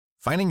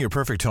Finding your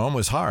perfect home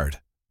was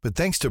hard, but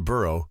thanks to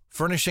Burrow,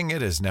 furnishing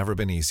it has never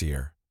been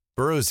easier.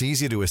 Burrow's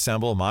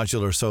easy-to-assemble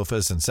modular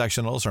sofas and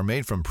sectionals are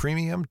made from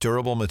premium,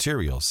 durable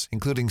materials,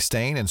 including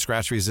stain and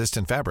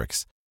scratch-resistant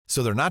fabrics.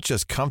 So they're not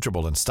just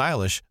comfortable and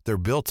stylish, they're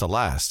built to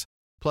last.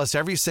 Plus,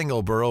 every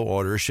single Burrow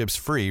order ships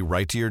free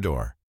right to your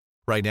door.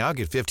 Right now,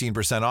 get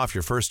 15% off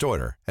your first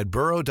order at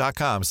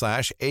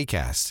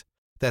burrow.com/ACAST.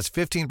 That's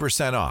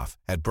 15% off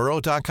at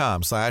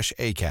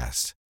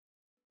burrow.com/ACAST.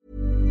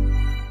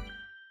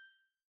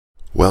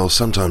 Well,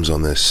 sometimes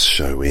on this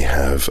show we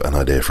have an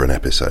idea for an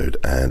episode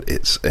and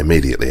it's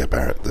immediately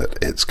apparent that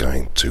it's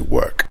going to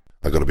work.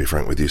 I've got to be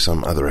frank with you,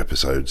 some other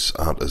episodes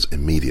aren't as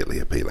immediately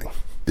appealing.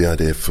 The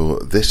idea for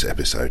this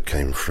episode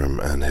came from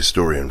an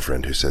historian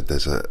friend who said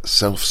there's a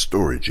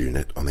self-storage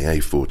unit on the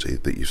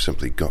A40 that you've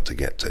simply got to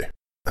get to.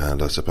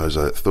 And I suppose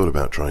I thought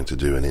about trying to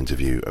do an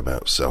interview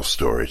about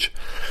self-storage,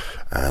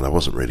 and I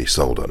wasn't really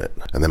sold on it.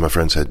 And then my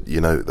friend said,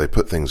 you know, they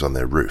put things on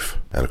their roof.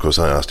 And of course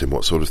I asked him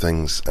what sort of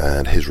things,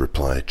 and his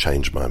reply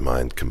changed my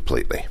mind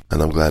completely.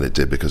 And I'm glad it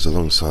did, because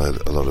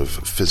alongside a lot of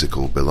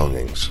physical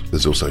belongings,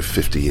 there's also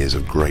 50 years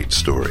of great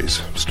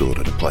stories stored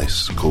at a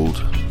place called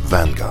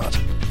Vanguard.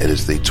 It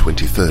is the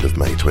 23rd of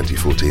May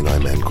 2014.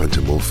 I'm N.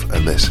 Quentin Wolfe,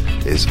 and this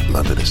is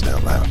Londonist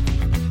Out Loud.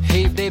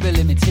 Hey baby,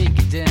 let me take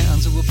you down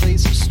to a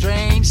place of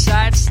strange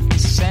sights and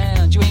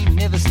sound. You ain't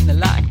never seen the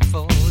like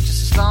before,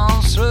 just a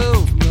stone's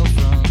throw from your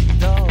front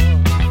door.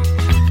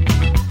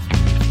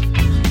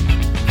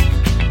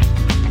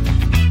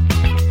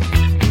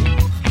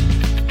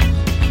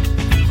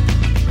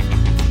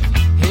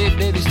 Hey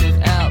baby,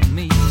 step out and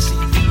me, see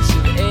a piece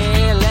of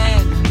air,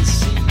 land in the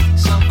sea.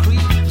 Some creep,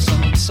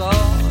 some saw,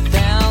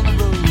 down the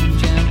road,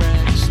 jam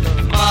brand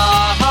store.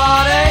 My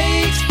heart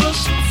aches for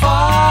some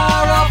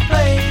far off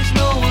place.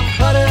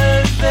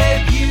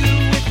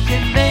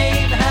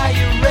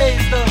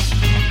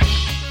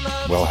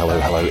 Well,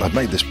 hello. I've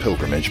made this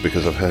pilgrimage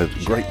because I've heard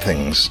great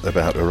things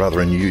about a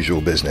rather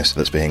unusual business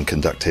that's being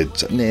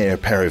conducted near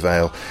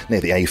Perivale,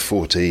 near the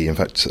A40. In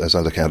fact, as I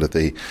look out of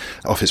the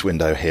office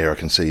window here, I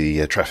can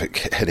see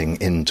traffic heading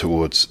in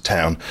towards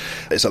town.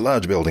 It's a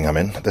large building I'm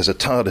in. There's a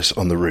TARDIS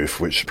on the roof,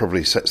 which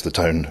probably sets the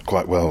tone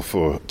quite well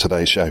for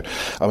today's show.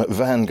 I'm at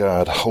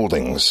Vanguard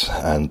Holdings,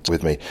 and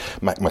with me,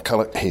 Mac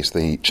McCulloch. He's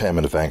the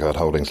chairman of Vanguard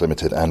Holdings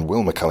Limited, and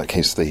Will McCulloch.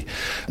 He's the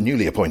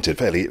newly appointed,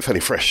 fairly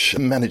fresh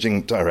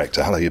managing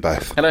director. Hello, you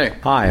both. Hello.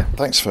 Hi.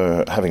 Thanks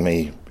for having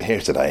me here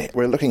today.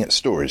 We're looking at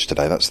storage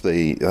today. That's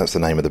the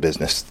name of the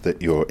business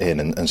that you're in,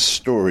 and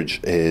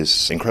storage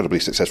is incredibly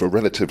successful,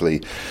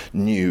 relatively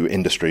new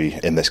industry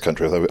in this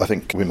country, although I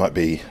think we might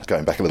be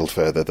going back a little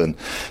further than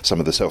some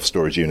of the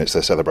self-storage units.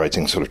 They're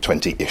celebrating sort of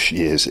 20-ish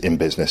years in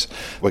business.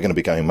 We're going to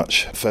be going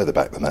much further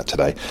back than that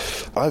today.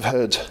 I've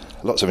heard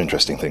lots of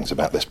interesting things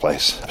about this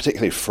place,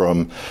 particularly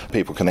from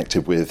people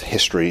connected with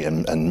history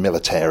and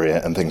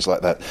militaria and things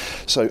like that.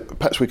 So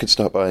perhaps we could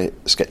start by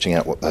sketching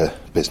out what the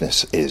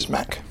business is,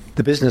 Mac.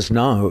 The business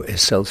now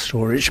is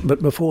self-storage,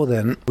 but before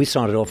then, we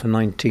started off in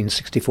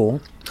 1964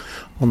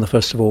 on the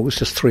 1st of August,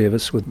 just three of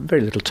us with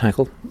very little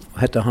tackle,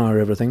 had to hire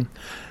everything,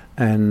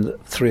 and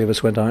three of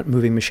us went out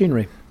moving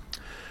machinery.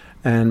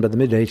 And by the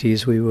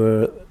mid-80s, we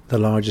were the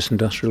largest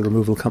industrial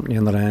removal company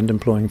on the land,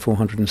 employing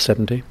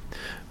 470,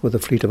 with a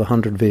fleet of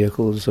 100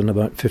 vehicles and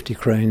about 50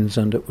 cranes,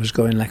 and it was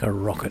going like a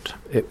rocket.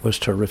 It was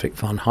terrific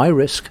fun. High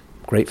risk,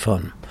 great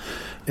fun.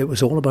 It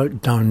was all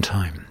about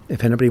downtime.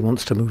 If anybody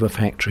wants to move a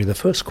factory, the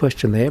first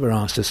question they ever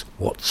asked is,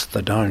 what's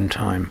the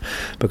downtime?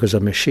 Because a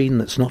machine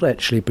that's not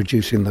actually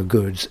producing the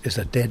goods is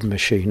a dead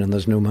machine, and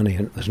there's no money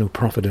in it, there's no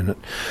profit in it.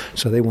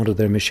 So they wanted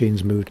their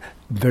machines moved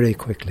very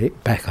quickly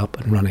back up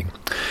and running.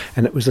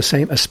 And it was the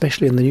same,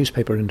 especially in the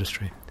newspaper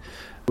industry.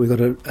 We got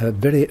a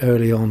very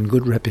early on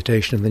good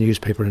reputation in the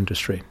newspaper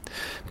industry.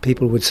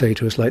 People would say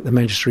to us, like the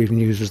Manchester Evening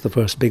News was the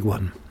first big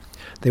one.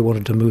 They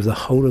wanted to move the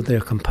whole of their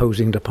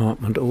composing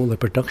department, all the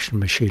production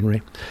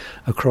machinery,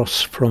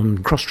 across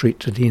from Cross Street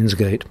to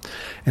Deansgate,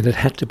 and it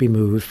had to be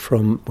moved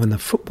from when the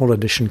football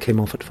edition came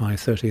off at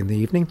 5:30 in the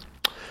evening,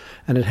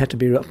 and it had to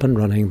be up and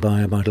running by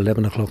about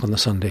 11 o'clock on the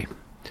Sunday.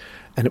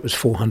 And it was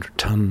 400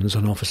 tons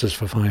and offices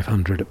for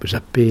 500. It was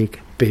a big,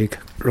 big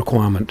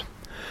requirement.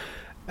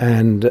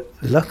 And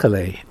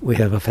luckily, we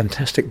have a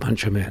fantastic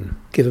bunch of men.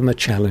 Give them a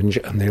challenge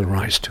and they'll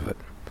rise to it.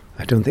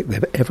 I don't think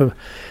they've ever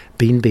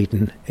been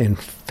beaten in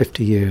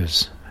 50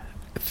 years.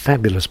 A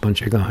fabulous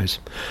bunch of guys.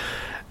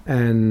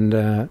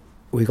 And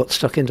we got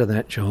stuck into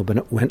that job and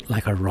it went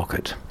like a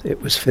rocket.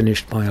 It was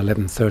finished by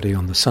 11:30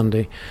 on the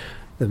Sunday.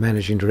 The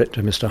managing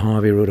director, Mr.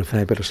 Harvey, wrote a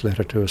fabulous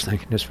letter to us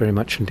thanking us very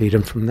much indeed.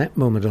 And from that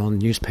moment on,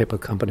 newspaper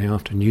company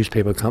after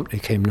newspaper company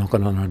came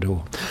knocking on our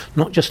door.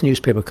 Not just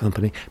newspaper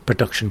company,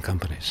 production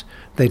companies.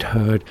 They'd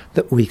heard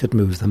that we could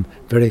move them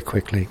very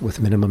quickly with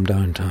minimum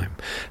downtime.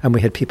 And we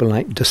had people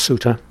like De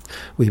Sutter.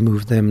 We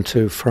moved them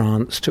to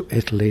France, to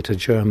Italy, to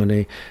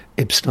Germany,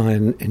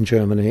 Ibstein in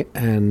Germany,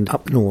 and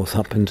up north,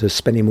 up into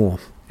Spennymoor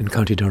in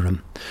County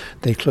Durham.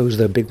 They closed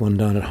their big one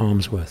down at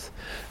Harmsworth.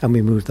 And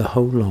we moved the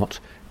whole lot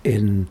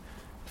in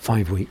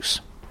 5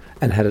 weeks.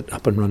 and had it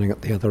up and running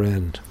at the other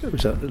end. It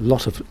was a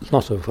lot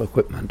of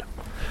equipment.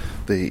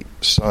 The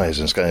size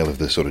and scale of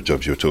the sort of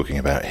jobs you're talking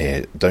about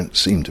here don't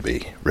seem to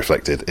be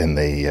reflected in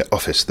the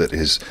office that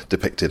is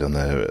depicted on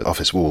the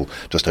office wall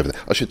just over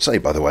there. I should say,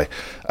 by the way,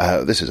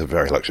 this is a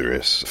very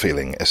luxurious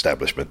feeling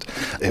establishment.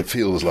 It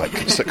feels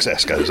like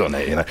success goes on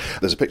here, you know.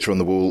 There's a picture on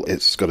the wall.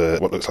 It's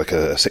got what looks like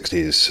a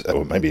 60s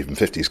or maybe even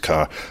 50s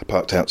car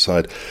parked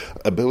outside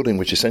a building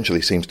which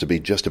essentially seems to be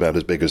just about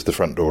as big as the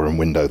front door and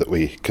window that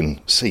we can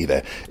see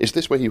there. Is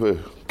this where you were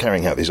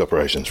carrying out these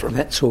operations from?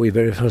 That's where we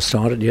very first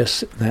started,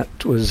 yes.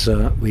 That was...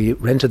 we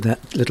rented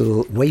that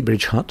little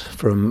weighbridge hut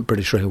from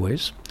British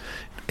Railways.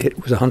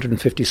 It was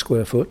 150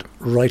 square foot,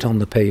 right on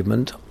the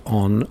pavement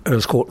on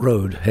Earls Court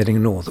Road,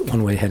 heading north,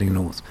 one way heading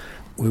north.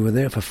 We were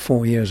there for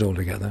 4 years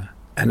altogether,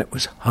 and it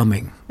was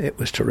humming. It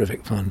was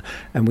terrific fun.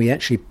 And we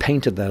actually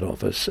painted that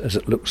office, as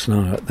it looks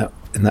now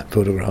in that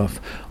photograph,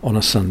 on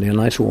a Sunday, a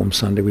nice warm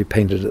Sunday. We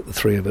painted it, the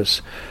three of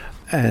us.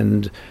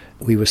 And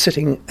we were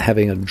sitting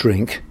having a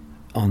drink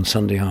on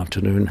Sunday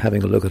afternoon,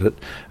 having a look at it,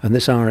 and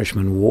this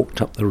Irishman walked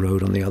up the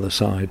road on the other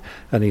side,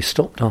 and he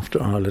stopped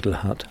after our little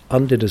hut,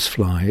 undid his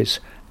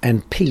flies,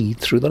 and peed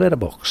through the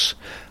letterbox.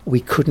 We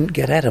couldn't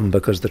get at him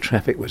because the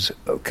traffic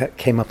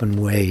came up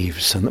in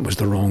waves, and it was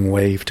the wrong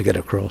wave to get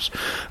across.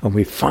 And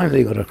we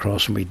finally got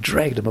across, and we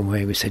dragged him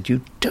away. We said, "You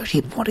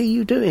dirty, what are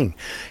you doing?"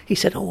 He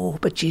said, "Oh,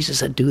 but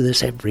Jesus, I do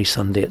this every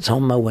Sunday. It's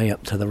on my way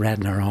up to the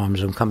Radnor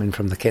Arms. I'm coming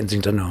from the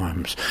Kensington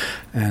Arms."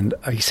 And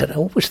he said, "I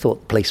always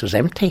thought the place was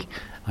empty."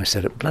 I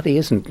said, "It bloody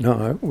isn't.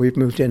 No, we've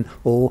moved in.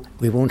 Oh,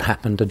 we won't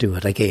happen to do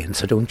it again,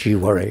 so don't you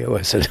worry."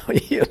 I said,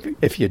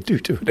 "If you do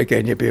it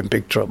again, you'll be in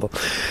big trouble."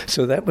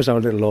 So that was our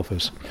little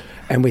office.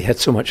 And we had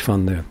so much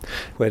fun there.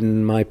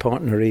 When my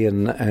partner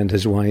Ian and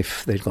his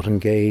wife, they'd got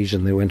engaged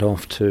and they went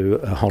off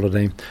to a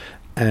holiday.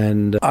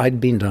 And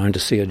I'd been down to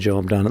see a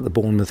job down at the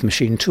Bournemouth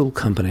Machine Tool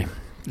Company.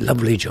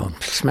 Lovely job,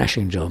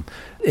 smashing job.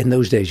 In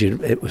those days,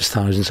 it was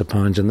thousands of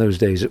pounds. In those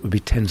days, it would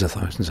be tens of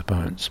thousands of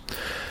pounds.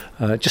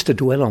 Just to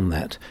dwell on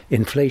that,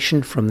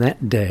 inflation from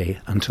that day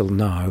until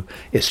now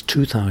is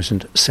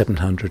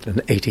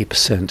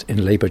 2,780%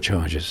 in labour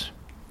charges.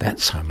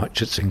 That's how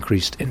much it's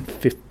increased in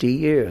 50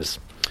 years.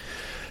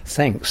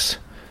 Thanks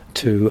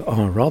to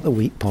our rather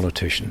weak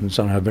politicians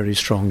and our very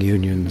strong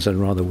unions and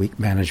rather weak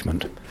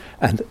management.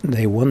 And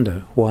they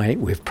wonder why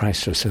we've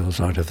priced ourselves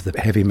out of the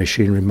heavy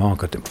machinery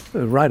market,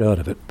 right out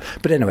of it.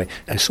 But anyway,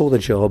 I saw the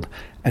job,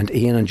 and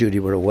Ian and Judy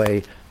were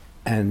away,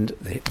 and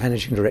the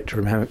managing director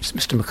announced,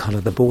 "Mr.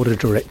 McCullough, the board of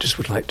directors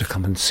would like to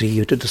come and see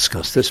you to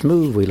discuss this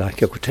move. We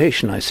like your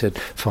quotation." I said,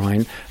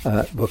 "Fine,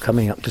 we're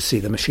coming up to see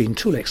the machine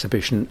tool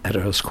exhibition at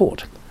Earls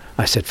Court."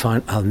 I said,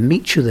 "Fine, I'll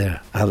meet you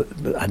there.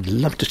 I'd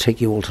love to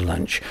take you all to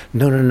lunch."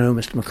 No,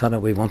 Mr.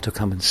 McCullough, we want to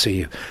come and see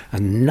you."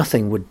 And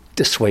nothing would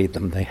dissuade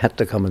them. They had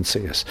to come and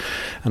see us.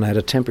 And I had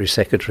a temporary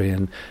secretary,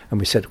 and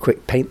we said,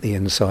 "Quick, paint the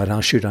inside.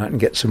 I'll shoot out and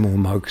get some more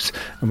mugs."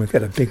 And we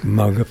got a big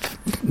mug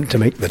to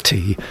make the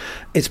tea.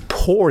 It's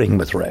pouring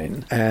with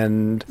rain.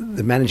 And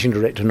the managing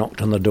director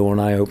knocked on the door,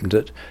 and I opened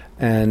it.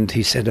 And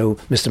he said, "Oh,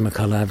 Mr.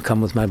 McCullough, I've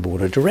come with my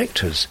board of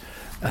directors."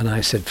 And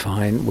I said,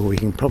 "Fine, well, we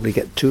can probably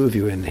get two of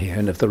you in here,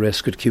 and if the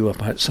rest could queue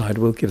up outside,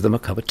 we'll give them a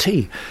cup of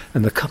tea."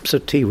 And the cups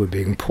of tea were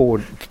being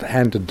poured,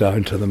 handed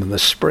down to them, and the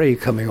spray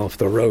coming off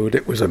the road.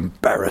 It was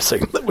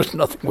embarrassing. There was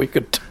nothing we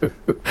could do.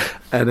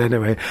 And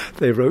anyway,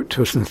 they wrote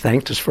to us and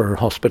thanked us for our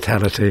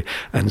hospitality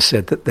and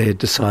said that they had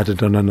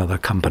decided on another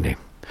company.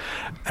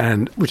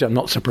 And which I'm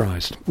not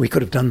surprised. We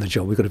could have done the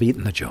job, we could have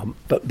eaten the job.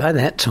 But by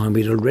that time,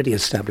 we'd already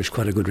established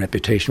quite a good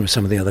reputation with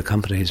some of the other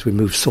companies. We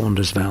moved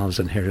Saunders Valves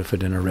in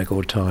Hereford in a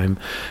record time.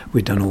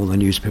 We'd done all the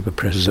newspaper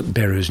presses at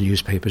Barrow's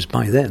newspapers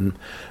by then.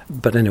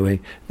 But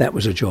anyway, that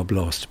was a job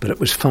lost. But it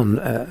was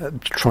fun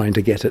trying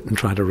to get it and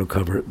try to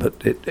recover it. But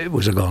it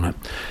was a goner.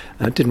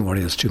 It didn't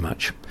worry us too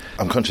much.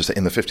 I'm conscious that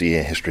in the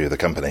 50-year history of the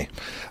company,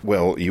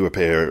 well, you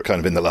appear kind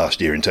of in the last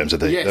year in terms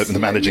of the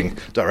managing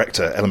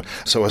director element.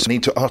 So I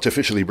need to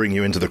artificially bring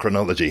you into the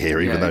chronology here,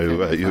 even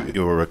though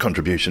you're a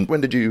contribution. When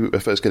did you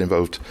first get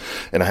involved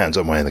in a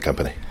hands-on way in the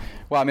company?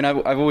 Well, I mean,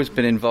 I've always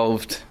been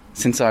involved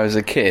since I was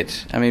a kid.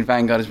 I mean,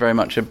 Vanguard is very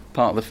much a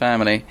part of the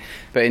family,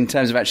 but in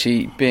terms of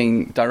actually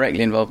being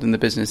directly involved in the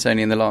business,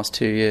 only in the last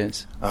 2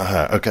 years.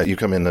 Okay, you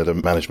come in at a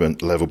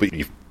management level, but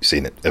you've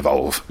seen it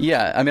evolve.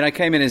 Yeah, I mean, I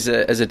came in as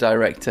a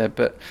director,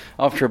 but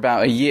after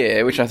about a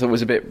year, which I thought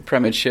was a bit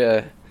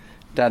premature,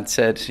 Dad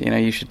said,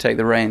 you should take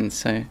the reins,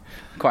 so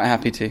I'm quite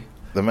happy to.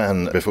 The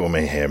man before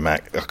me here,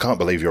 Mac, I can't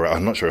believe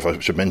I'm not sure if I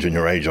should mention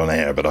your age on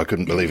air, but I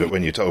couldn't believe it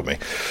when you told me.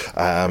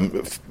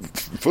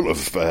 Full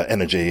of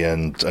energy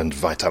and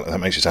vitality. That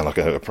makes you sound like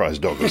a prize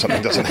dog or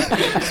something, doesn't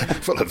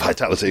it? Full of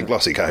vitality,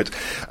 glossy coat.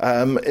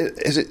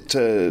 Is it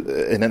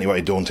in any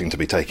way daunting to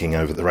be taking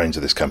over the reins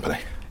of this company?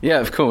 Yeah,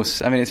 of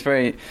course. I mean, it's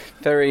very,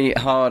 very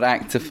hard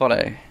act to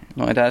follow.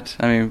 My dad,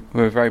 I mean,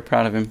 we're very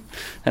proud of him.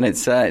 And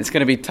it's going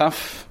to be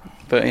tough,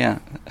 but yeah,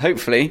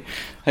 hopefully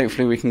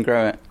we can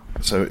grow it.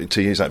 So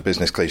to use that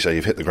business cliche,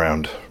 you've hit the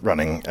ground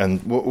running.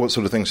 And what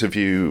sort of things have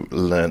you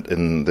learnt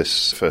in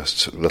this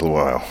first little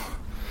while?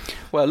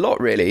 Well, a lot,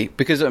 really,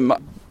 because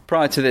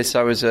Prior to this,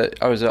 I was at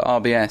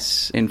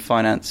RBS in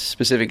finance,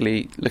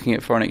 specifically looking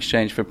at foreign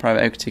exchange for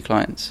private equity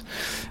clients.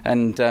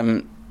 And,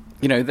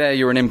 there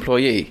you're an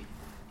employee.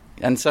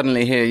 And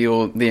suddenly here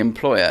you're the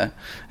employer,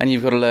 and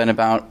you've got to learn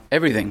about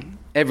everything.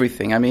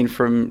 Everything. I mean,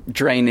 from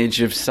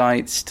drainage of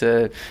sites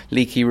to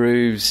leaky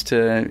roofs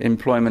to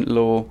employment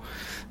law,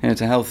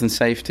 to health and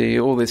safety,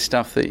 all this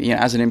stuff that,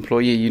 as an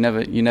employee, you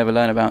never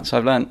learn about. So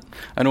I've learned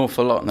an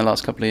awful lot in the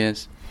last couple of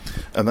years.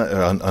 And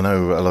I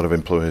know a lot of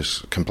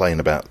employers complain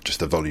about just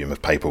the volume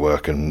of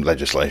paperwork and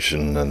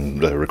legislation and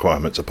the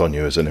requirements upon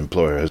you as an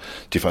employer. Do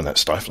you find that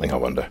stifling, I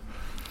wonder?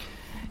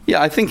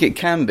 Yeah, I think it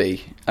can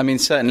be. I mean,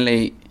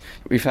 certainly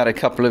we've had a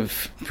couple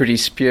of pretty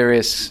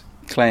spurious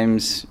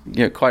claims,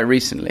 quite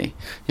recently,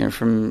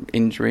 from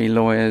injury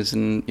lawyers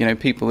and,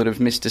 people that have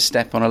missed a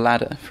step on a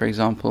ladder, for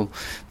example.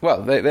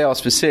 Well, they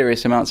ask for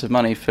serious amounts of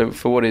money for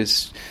what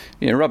is,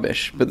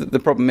 rubbish. But the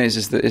problem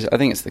is I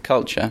think it's the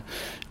culture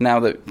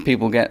now that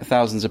people get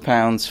thousands of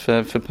pounds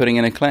for putting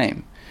in a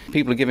claim.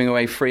 People are giving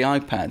away free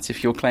iPads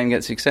if your claim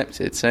gets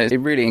accepted. So it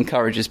really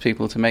encourages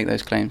people to make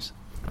those claims.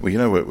 Well, you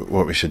know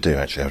what we should do,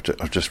 actually?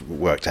 I've just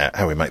worked out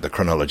how we make the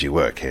chronology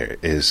work here.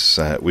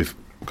 We've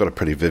got a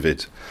pretty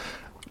vivid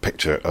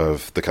picture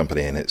of the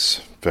company in its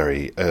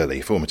very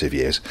early formative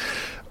years.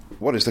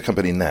 What is the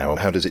company now?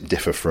 How does it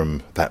differ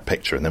from that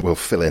picture? And then we'll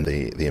fill in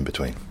the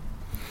in-between.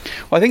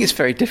 Well, I think it's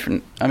very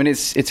different. I mean,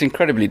 it's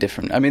incredibly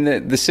different. I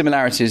mean, the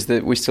similarity is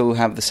that we still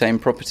have the same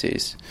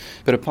properties.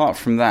 But apart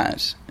from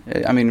that,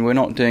 I mean, we're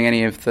not doing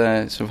any of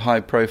the sort of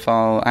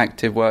high-profile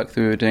active work that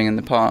we were doing in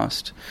the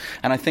past.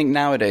 And I think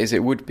nowadays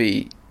it would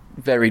be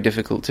very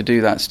difficult to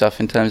do that stuff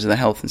in terms of the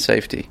health and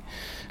safety.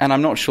 And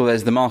I'm not sure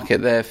there's the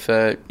market there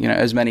for,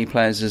 as many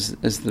players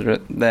as there are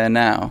there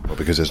now. Well,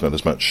 because there's not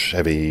as much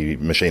heavy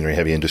machinery,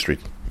 heavy industry.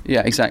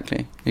 Yeah,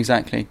 exactly.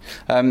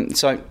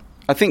 So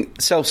I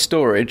think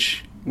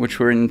self-storage, which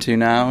we're into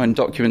now, and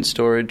document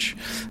storage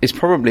is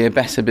probably a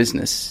better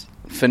business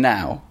for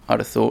now, I'd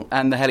have thought.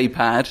 And the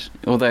helipad,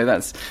 although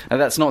that's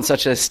not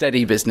such a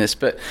steady business,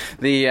 but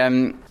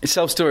the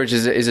self-storage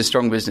is a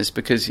strong business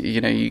because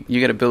you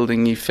get a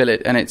building, you fill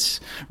it, and it's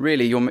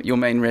really your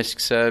main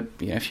risks are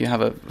if you have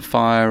a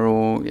fire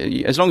or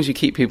as long as you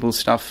keep people's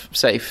stuff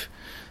safe,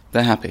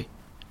 they're happy.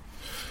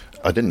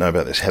 I didn't know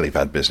about this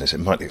helipad business. It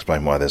might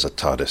explain why there's a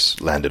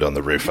TARDIS landed on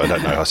the roof. I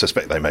don't know. I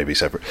suspect they may be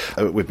separate.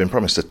 We've been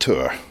promised a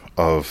tour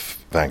of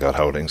Vanguard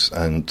Holdings,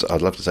 and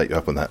I'd love to take you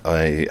up on that.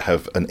 I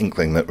have an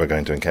inkling that we're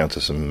going to encounter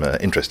some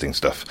interesting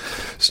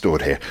stuff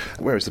stored here.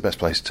 Where is the best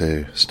place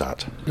to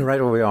start? Right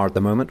where we are at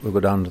the moment. We'll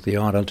go down to the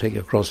yard. I'll take you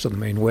across to the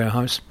main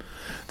warehouse.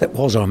 That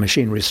was our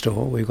machinery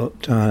store. We've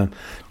got 2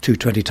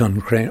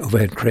 20-ton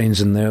overhead cranes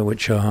in there,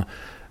 which are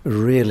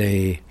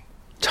really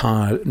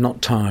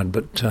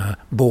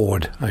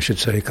bored, I should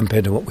say,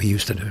 compared to what we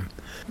used to do.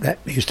 That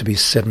used to be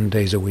 7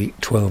 days a week,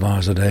 12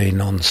 hours a day,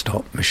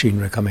 non-stop,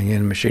 machinery coming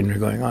in, machinery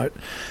going out,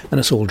 and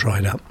it's all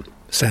dried up,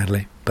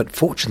 sadly. But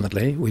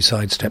fortunately, we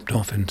sidestepped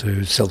off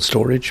into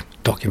self-storage,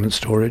 document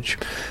storage.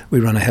 We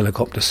run a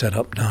helicopter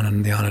setup down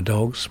in the Isle of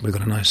Dogs. We've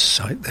got a nice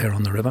site there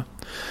on the river.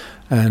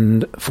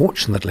 And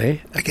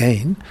fortunately,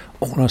 again,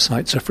 all our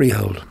sites are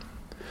freehold.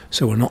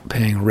 So we're not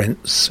paying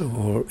rents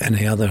or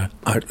any other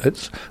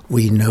outlets.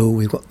 We know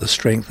we've got the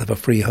strength of a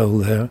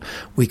freehold there.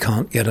 We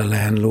can't get a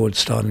landlord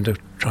starting to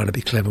try to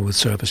be clever with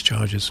service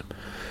charges.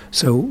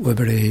 So we're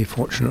very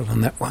fortunate on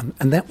that one.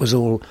 And that was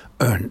all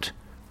earned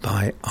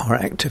by our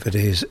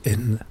activities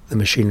in the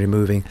machinery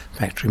moving,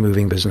 factory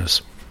moving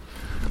business.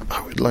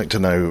 I would like to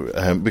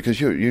know,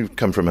 because you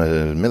come from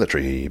a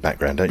military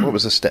background, don't you? What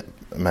was the step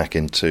back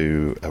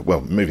into,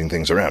 moving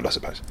things around, I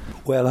suppose?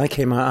 Well,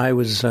 I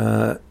was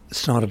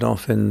started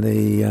off in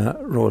the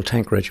Royal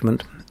Tank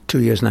Regiment,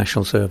 2 years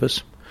national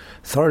service.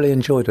 Thoroughly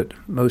enjoyed it.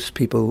 Most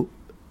people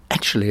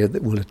actually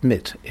will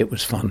admit it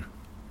was fun.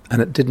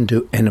 And it didn't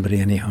do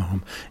anybody any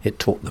harm. It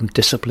taught them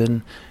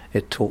discipline.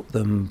 It taught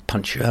them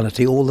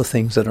punctuality, all the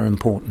things that are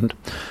important.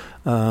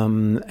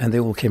 And they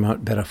all came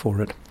out better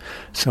for it.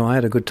 So I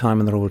had a good time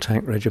in the Royal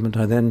Tank Regiment.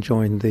 I then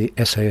joined the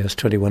SAS,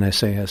 21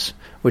 SAS,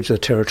 which is a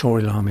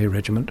territorial army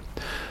regiment,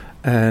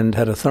 and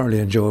had a thoroughly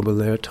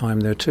enjoyable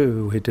time there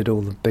too. We did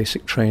all the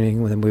basic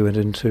training, then we went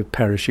into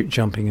parachute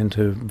jumping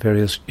into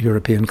various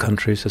European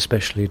countries,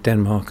 especially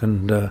Denmark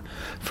and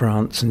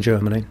France and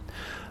Germany.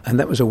 And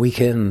that was a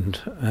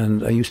weekend,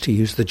 and I used to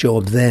use the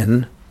job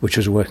then, which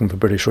was working for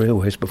British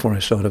Railways before I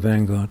started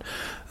Vanguard.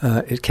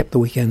 It kept the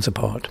weekends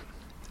apart.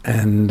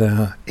 And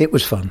it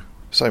was fun.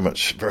 So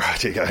much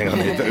variety going on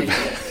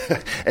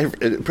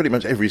here. Pretty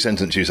much every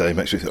sentence you say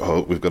makes me think,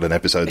 oh, we've got an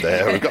episode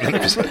there, we've got an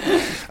episode.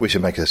 We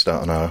should make a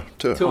start on our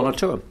tour. On our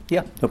tour,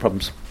 yeah, no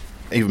problems.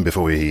 Even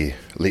before we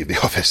leave the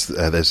office,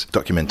 there's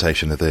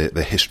documentation of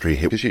the history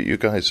here. Because you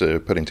guys are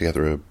putting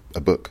together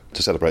a book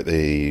to celebrate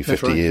the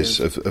 50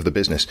 years of the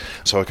business.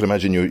 So I can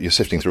imagine you're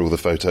sifting through all the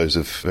photos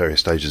of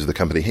various stages of the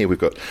company. Here we've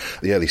got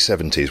the early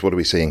 70s. What are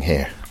we seeing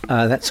here?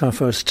 That's our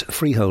first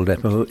freehold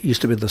depot. It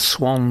used to be the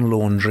Swan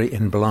Laundry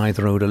in Blythe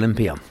Road,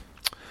 Olympia.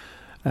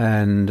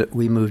 And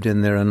we moved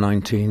in there in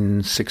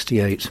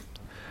 1968.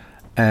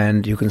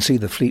 And you can see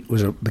the fleet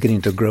was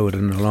beginning to grow at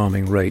an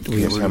alarming rate.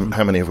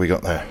 How many have we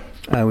got there?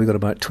 We've got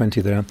about 20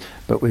 there,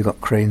 but we've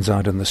got cranes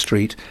out in the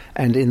street.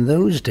 And in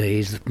those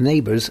days,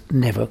 neighbours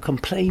never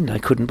complained. I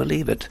couldn't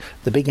believe it.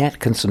 The big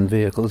Atkinson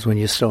vehicles, when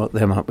you start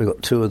them up, we've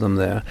got 2 of them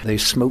there. They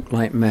smoke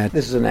like mad.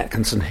 This is an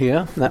Atkinson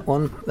here, that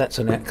one. That's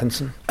an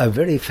Atkinson. A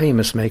very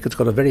famous maker. It's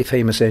got a very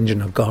famous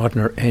engine, a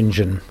Gardner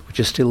engine, which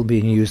is still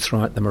being used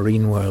throughout the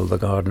marine world, the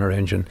Gardner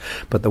engine.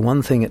 But the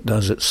one thing it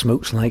does, it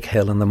smokes like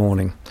hell in the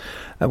morning.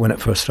 When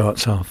it first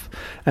starts off.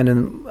 And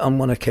on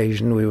one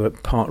occasion we were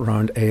parked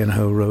around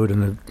A&Ho Road,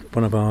 and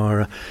one of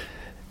our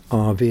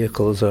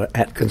vehicles,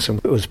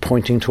 Atkinson, was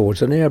pointing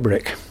towards an air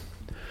brake.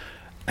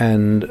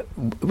 And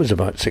it was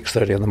about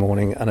 6:30 in the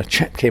morning, and a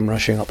chap came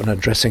rushing up in a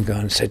dressing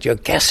gown and said, "You're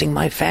gassing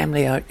my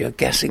family out, you're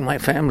gassing my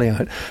family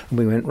out." And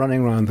we went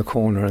running round the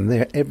corner, and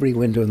there every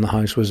window in the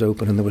house was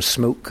open, and there was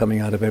smoke coming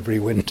out of every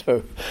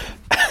window.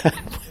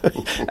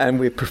 And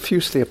we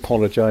profusely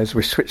apologised.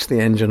 We switched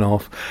the engine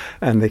off,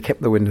 and they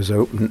kept the windows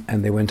open,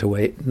 and they went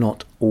away.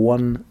 Not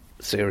one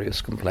serious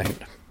complaint.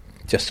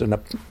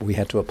 We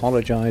had to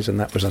apologise, and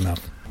that was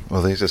enough.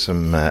 Well, these are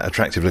some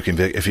attractive-looking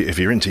vehicles. If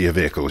you're into your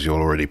vehicles,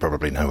 you'll already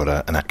probably know what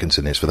an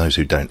Atkinson is. For those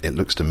who don't, it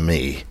looks to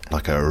me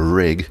like a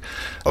rig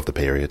of the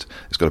period.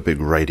 It's got a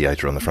big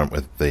radiator on the front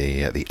with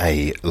the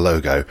A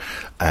logo,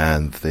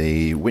 and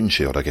the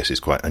windshield, I guess, is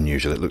quite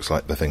unusual. It looks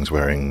like the thing's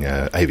wearing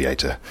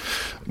aviator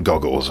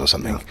goggles or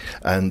something.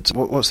 And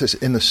what's this?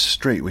 In the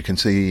street, we can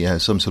see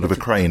some sort of a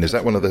crane. Is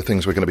that one of the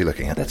things we're going to be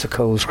looking at? That's a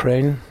Coles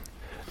crane.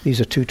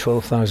 These are 2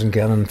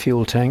 12,000-gallon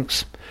fuel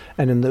tanks.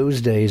 And in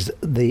those days,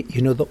 the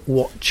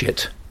watch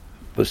it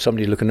was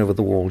somebody looking over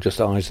the wall,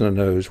 just eyes and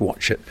a nose,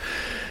 watch it.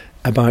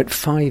 About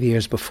 5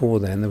 years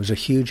before then, there was a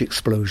huge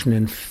explosion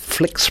in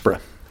Flixborough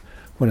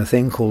when a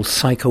thing called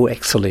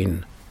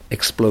cyclohexylene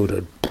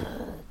exploded.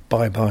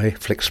 Bye-bye,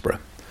 Flixborough.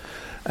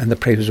 And the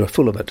papers were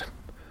full of it.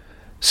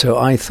 So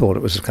I thought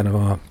it was kind of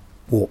a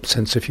warped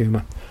sense of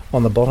humour.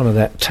 On the bottom of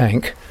that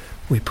tank,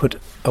 we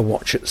put a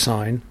watch it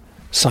sign,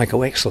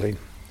 cyclohexylene.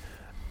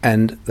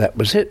 And that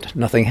was it.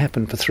 Nothing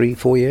happened for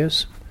 3-4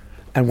 years.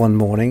 And one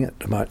morning, at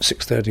about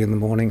 6:30 in the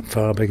morning,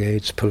 fire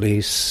brigades,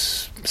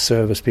 police,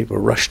 service people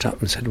rushed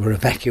up and said, "We're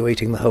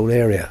evacuating the whole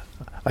area."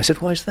 I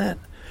said, "Why is that?"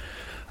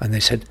 And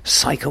they said,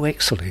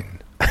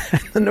 "Cyclohexylene."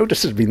 The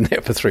notice has been there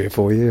for 3 or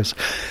 4 years.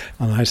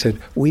 And I said,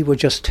 "We were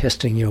just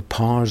testing your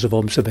powers of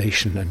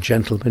observation, and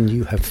gentlemen,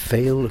 you have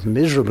failed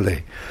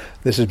miserably.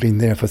 This has been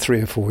there for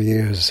 3 or 4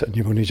 years, and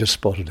you've only just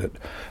spotted it."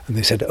 And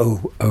they said,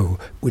 oh,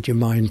 would you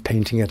mind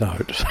painting it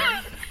out?"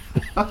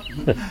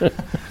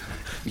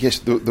 Yes,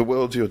 the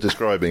worlds you're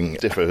describing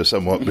differ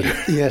somewhat.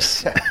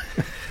 Yes.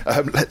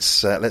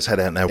 Let's head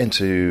out now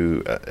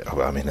into.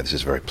 This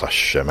is a very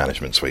plush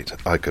management suite.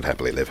 I could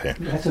happily live here.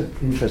 That's an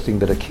interesting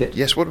bit of kit.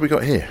 Yes, what have we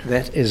got here?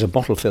 That is a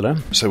bottle filler.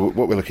 So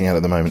what we're looking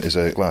at the moment is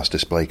a glass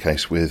display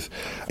case with.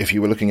 If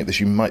you were looking at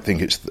this, you might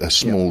think it's a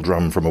small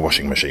drum from a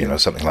washing machine or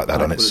something like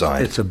that on its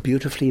side. It's a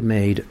beautifully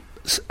made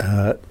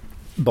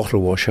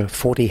bottle washer,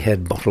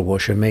 40-head bottle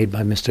washer made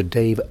by Mr.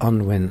 Dave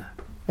Unwin.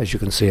 As you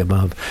can see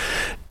above,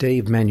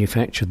 Dave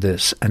manufactured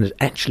this, and it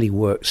actually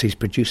works. He's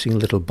producing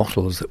little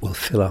bottles that will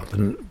fill up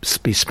and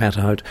be spat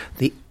out.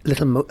 The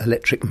little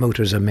electric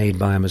motors are made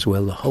by him as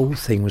well. The whole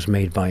thing was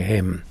made by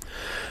him.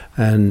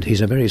 And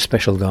he's a very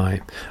special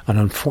guy. And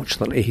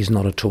unfortunately, he's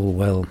not at all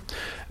well.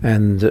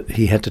 And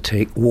he had to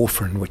take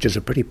warfarin, which is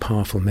a pretty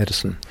powerful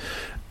medicine.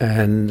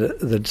 And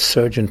the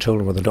surgeon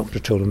told him, or the doctor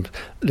told him,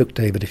 "Look,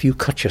 David, if you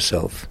cut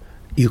yourself,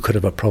 you could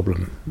have a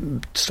problem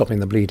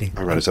stopping the bleeding."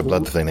 Oh, right, it's a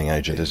blood-thinning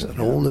agent, isn't it?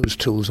 And all those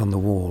tools on the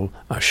wall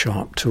are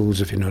sharp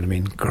tools, if you know what I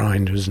mean.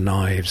 Grinders,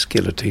 knives,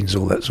 guillotines,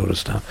 all that sort of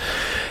stuff.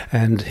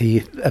 And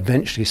he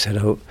eventually said,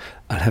 "Oh,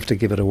 I'll have to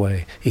give it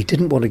away." He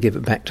didn't want to give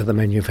it back to the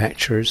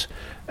manufacturers.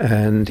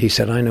 And he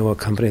said, "I know a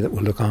company that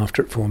will look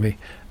after it for me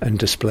and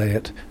display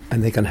it,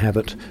 and they can have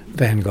it,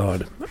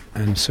 Vanguard."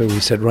 And so we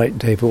said, "Right,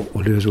 Dave, what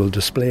we'll do is we'll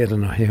display it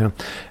in here,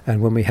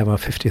 and when we have our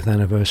 50th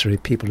anniversary,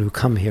 people who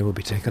come here will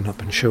be taken up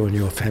and shown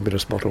you a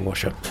fabulous bottle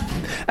washer."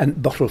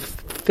 And bottle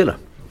filler.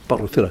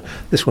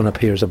 This one up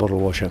here is a bottle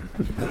washer.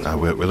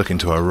 We're looking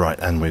to our right,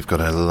 and we've got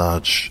a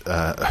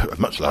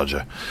much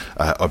larger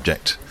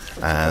object.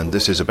 And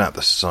this is about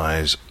the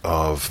size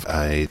of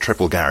a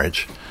triple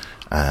garage.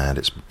 And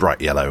it's bright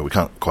yellow. We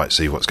can't quite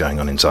see what's going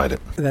on inside it.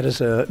 That is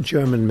a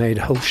German-made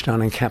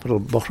Holstein and Capital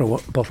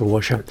bottle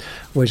washer.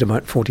 Weighs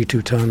about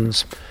 42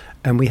 tons.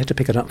 And we had to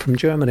pick it up from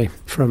Germany,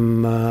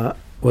 from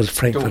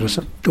Frankfurt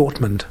or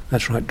Dortmund.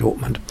 That's right,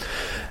 Dortmund.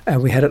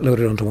 And we had it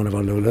loaded onto one of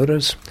our low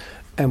loaders,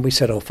 and we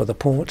set off for the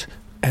port,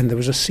 and there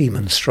was a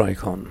Siemens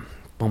strike on.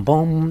 Boom,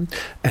 boom.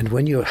 And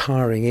when you're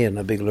hiring in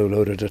a big low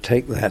loader to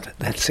take that,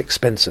 that's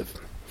expensive.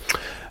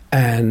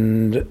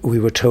 And we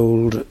were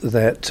told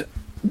that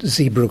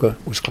Zeebrugge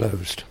was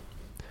closed.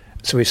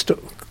 So we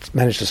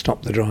managed to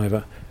stop the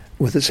driver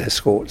with his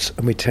escorts,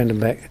 and we turned him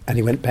back, and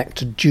he went back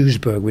to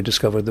Duisburg. We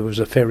discovered there was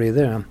a ferry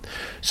there.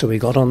 So we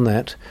got on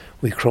that.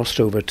 We crossed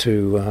over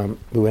to,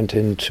 we went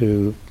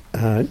into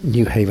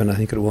New Haven, I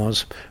think it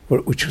was,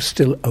 which was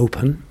still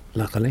open,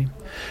 luckily.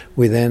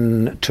 We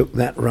then took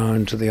that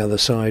round to the other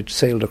side,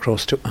 sailed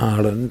across to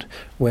Ireland,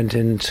 went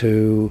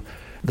into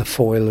the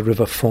Foyle, the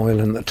River Foyle,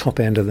 and the top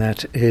end of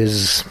that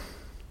is,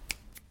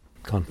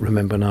 can't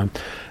remember now,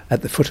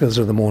 at the foothills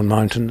of the Mourne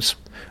Mountains,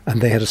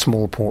 and they had a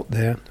small port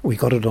there. We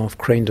got it off,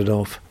 craned it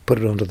off, put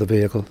it onto the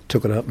vehicle,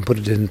 took it up and put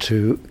it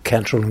into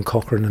Cantrell and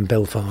Cochrane and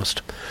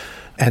Belfast,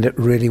 and it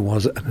really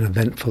was an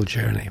eventful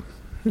journey.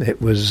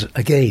 It was,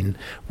 again,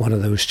 one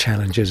of those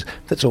challenges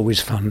that's always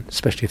fun,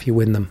 especially if you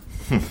win them.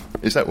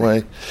 Is that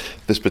why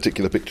this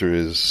particular picture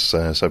is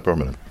so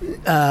prominent?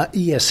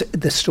 Yes,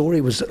 the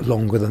story was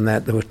longer than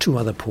that. There were 2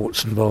 other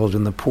ports involved,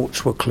 and the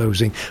ports were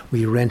closing.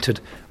 We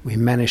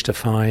managed to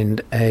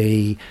find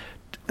the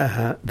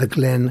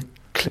Glen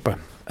Clipper,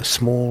 a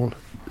small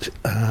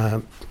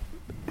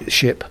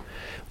ship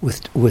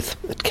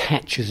with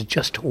catches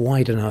just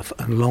wide enough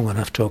and long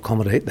enough to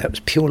accommodate. That was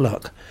pure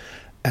luck.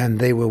 And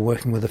they were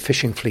working with a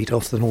fishing fleet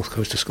off the north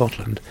coast of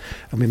Scotland,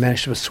 and we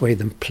managed to persuade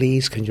them,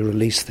 please, can you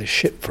release this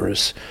ship for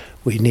us?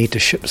 We need to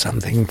ship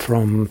something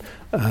from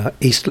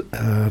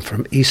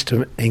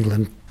eastern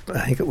England.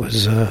 I think it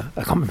was, I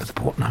can't remember the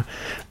port now,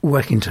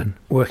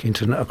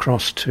 Workington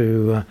across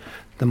to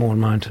the Mourne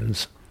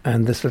Mountains.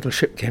 And this little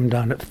ship came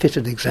down, it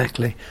fitted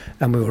exactly,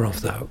 and we were off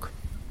the hook.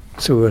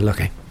 So we were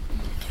lucky.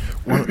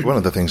 One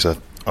of the things that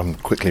I'm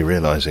quickly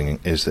realising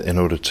is that in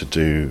order to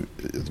do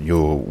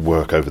your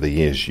work over the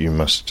years, you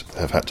must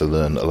have had to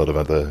learn a lot of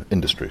other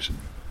industries.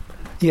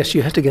 Yes,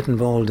 you had to get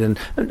involved in...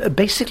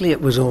 Basically,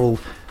 it was all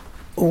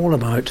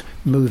about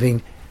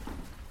moving.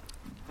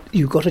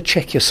 You've got to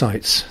check your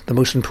sites. The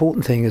most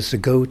important thing is to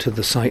go to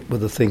the site where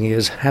the thing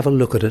is, have a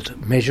look at it,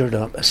 measure it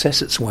up,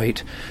 assess its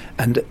weight,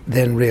 and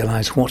then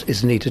realise what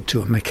is needed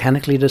to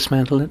mechanically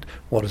dismantle it,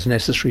 what is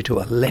necessary to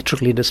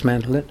electrically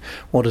dismantle it,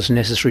 what is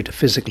necessary to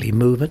physically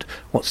move it,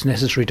 what's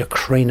necessary to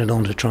crane it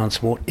onto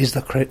transport. Is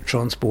the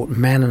transport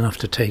man enough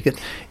to take it?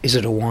 Is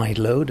it a wide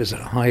load? Is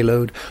it a high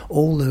load?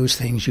 All those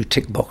things, you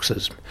tick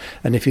boxes.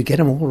 And if you get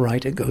them all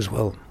right, it goes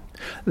well.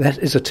 That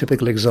is a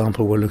typical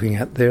example we're looking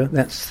at there.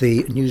 That's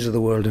the News of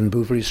the World in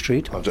Bouverie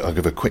Street. I'll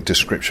give a quick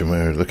description.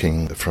 We're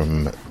looking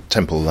from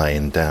Temple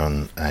Lane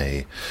down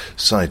a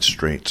side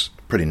street,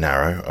 pretty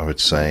narrow, I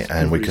would say,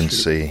 and we can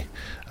see...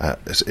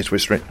 it's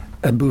which street?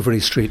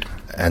 Bouverie Street.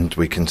 And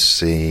we can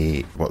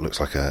see what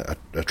looks like a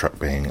truck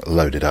being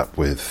loaded up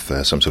with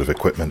some sort of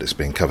equipment. It's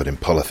being covered in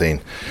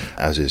polythene,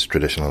 as is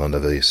traditional under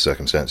these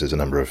circumstances. A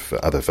number of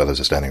other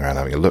fellows are standing around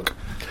having a look.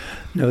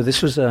 No,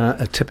 this was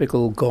a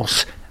typical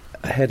Goss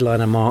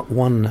Headliner Mark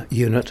 1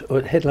 unit,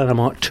 or Headliner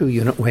Mark 2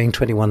 unit weighing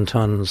 21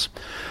 tonnes.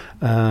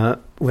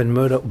 When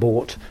Murdoch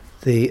bought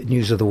the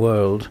News of the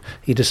World,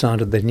 he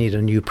decided they need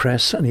a new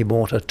press, and he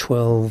bought a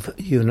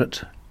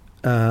 12-unit,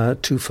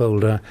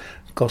 2-folder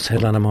Goss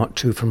Headliner Mark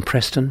 2 from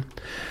Preston.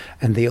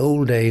 And the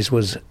old days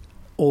was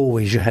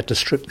always you had to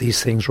strip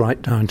these things right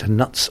down to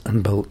nuts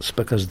and bolts,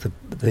 because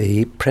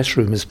the press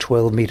room is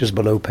 12 metres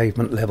below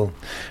pavement level,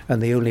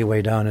 and the only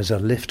way down is a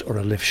lift or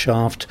a lift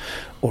shaft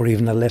or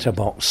even a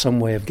letterbox, some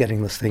way of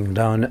getting this thing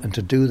down. And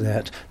to do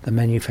that, the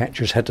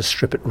manufacturers had to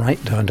strip it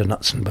right down to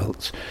nuts and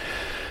bolts.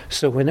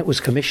 So when it was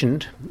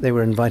commissioned, they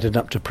were invited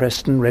up to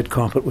Preston. Red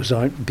carpet was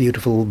out,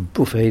 beautiful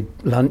buffet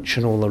lunch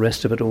and all the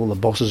rest of it. All the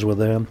bosses were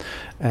there.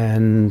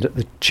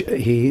 And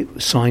he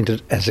signed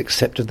it as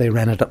accepted. They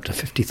ran it up to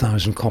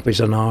 50,000 copies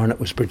an hour, and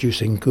it was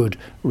producing good,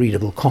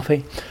 readable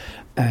copy.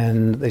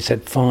 And they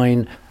said,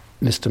 fine,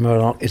 Mr.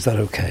 Murdoch, is that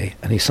okay?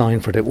 And he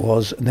signed for it, it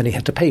was, and then he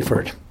had to pay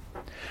for it.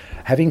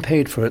 Having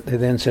paid for it, they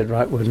then said,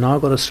 right, we've now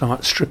got to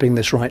start stripping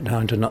this right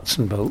down to nuts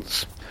and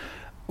bolts.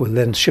 We'll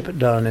then ship it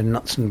down in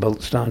nuts and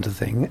bolts down to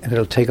thing, and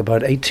it'll take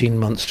about 18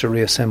 months to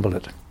reassemble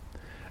it.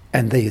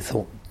 And they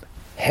thought,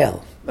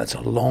 hell, that's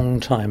a long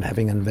time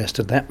having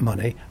invested that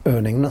money,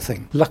 earning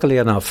nothing. Luckily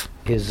enough,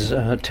 his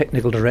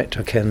technical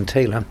director, Ken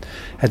Taylor,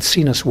 had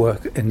seen us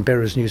work in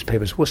Bearers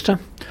Newspapers, Worcester,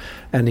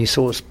 and he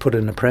saw us put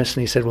in a press,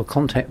 and he said, well,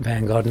 contact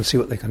Vanguard and see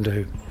what they can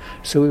do.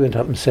 So we went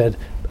up and said,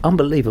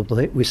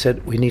 unbelievably, we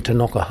said, we need to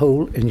knock a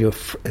hole in your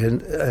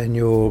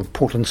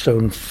Portland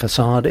stone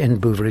facade in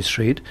Bouverie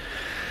Street,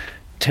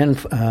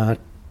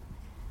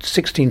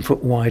 16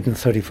 foot wide and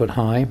 30 foot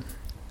high,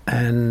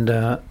 and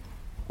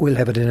we'll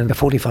have it in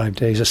 45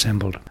 days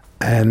assembled.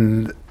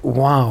 And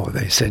wow,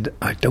 they said,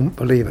 I don't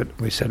believe it.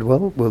 We said,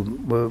 well,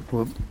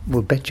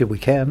 we'll bet you we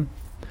can.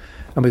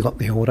 And we got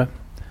the order,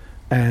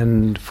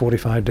 and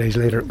 45 days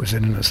later it was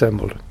in and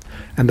assembled.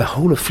 And the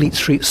whole of Fleet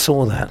Street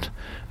saw that,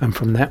 and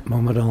from that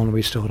moment on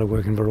we started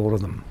working for all of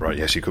them. Right,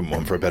 yes, you couldn't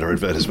want for a better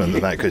advertisement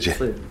than that, could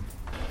you?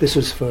 This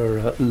was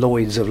for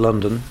Lloyd's of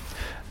London.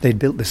 They'd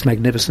built this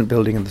magnificent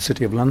building in the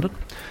City of London,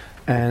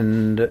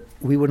 and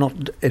we were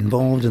not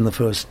involved in the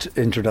first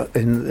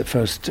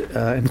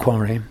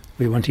inquiry.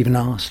 We weren't even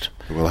asked.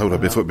 Well, hold on.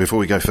 Before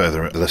we go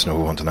further, the listener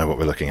will want to know what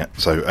we're looking at.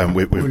 So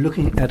we're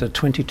looking at a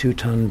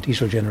 22-ton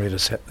diesel generator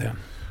set there.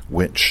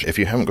 which, if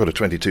you haven't got a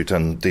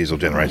 22-ton diesel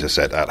generator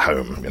set at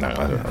home, I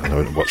don't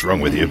know what's wrong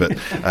with you, but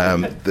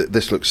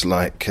this looks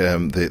like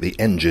the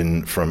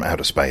engine from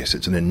outer space.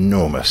 It's an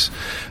enormous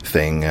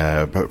thing,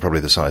 probably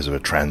the size of a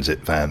transit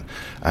van,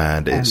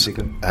 and it's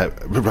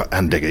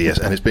digger, yes,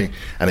 and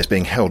it's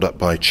being held up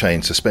by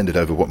chain suspended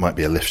over what might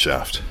be a lift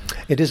shaft.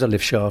 It is a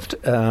lift shaft.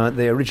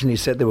 They originally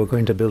said they were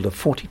going to build a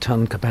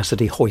 40-ton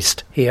capacity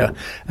hoist here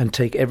and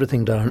take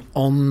everything down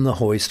on the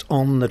hoist,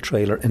 on the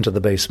trailer, into the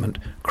basement.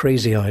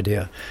 Crazy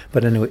idea.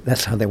 But anyway,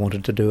 that's how they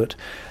wanted to do it.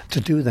 To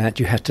do that,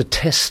 you have to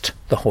test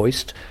the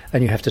hoist,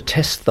 and you have to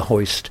test the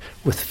hoist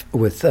with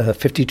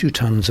 52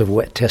 tons of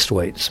wet test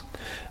weights.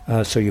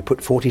 So you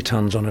put 40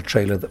 tons on a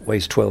trailer that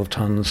weighs 12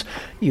 tons,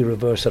 you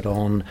reverse it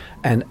on,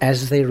 and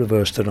as they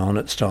reversed it on,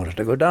 it started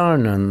to go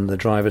down, and the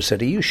driver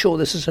said, "Are you sure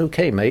this is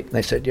okay, mate?" And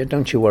they said, "Yeah,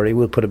 don't you worry,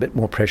 we'll put a bit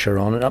more pressure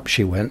on," and up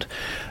she went.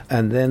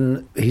 And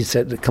then he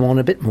said, "Come on,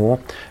 a bit more,"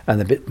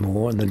 and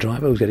the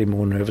driver was getting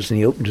more nervous, and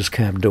he opened his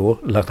cab door,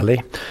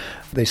 luckily.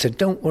 They said,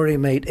 "Don't worry,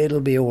 mate,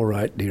 it'll be all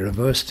right." He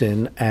reversed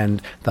in,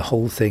 and the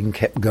whole thing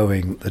kept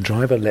going. The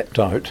driver leapt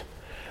out,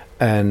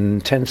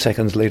 and 10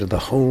 seconds later, the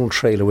whole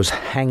trailer was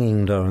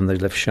hanging down the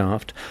lift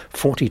shaft,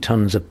 40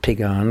 tons of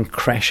pig iron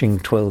crashing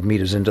 12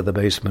 metres into the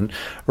basement,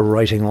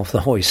 writing off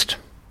the hoist.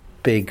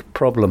 Big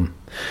problem.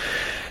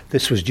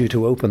 This was due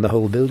to open, the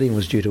whole building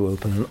was due to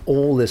open, and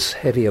all this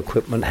heavy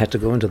equipment had to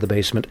go into the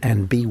basement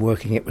and be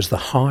working. It was the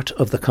heart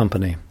of the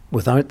company.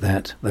 Without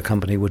that, the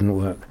company wouldn't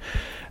work.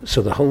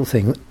 So the whole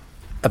thing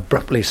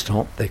abruptly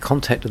stopped. They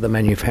contacted the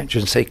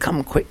manufacturer and say,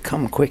 come quick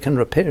and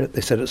repair it.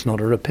 They said, "It's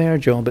not a repair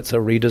job, it's a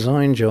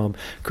redesign job.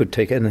 Could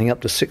take anything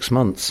up to 6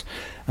 months."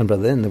 And by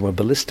then they were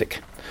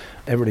ballistic.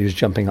 Everybody was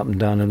jumping up and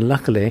down, and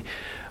luckily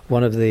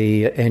one of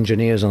the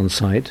engineers on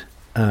site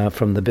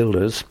from the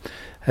builders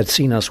had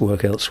seen us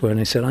work elsewhere, and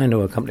he said, "I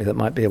know a company that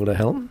might be able to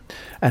help."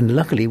 And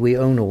luckily we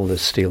own all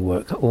this steel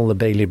work, all the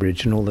Bailey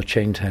Bridge and all the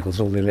chain tackles,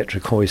 all the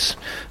electric hoists.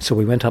 So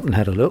we went up and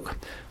had a look.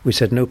 We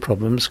said, "No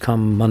problems,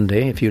 come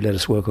Monday, if you let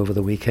us work over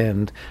the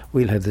weekend,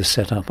 we'll have this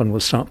set up and we'll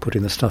start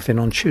putting the stuff in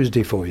on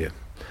Tuesday for you."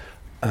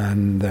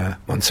 And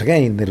once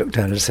again they looked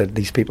at it and said,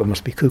 "These people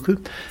must be cuckoo."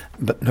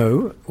 But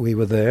no, we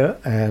were there,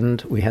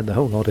 and we had the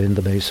whole lot in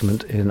the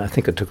basement in, I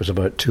think it took us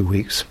about 2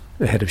 weeks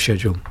ahead of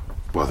schedule.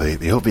 Well,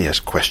 the obvious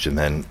question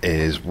then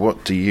is,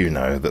 what do you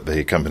know that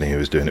the company who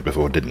was doing it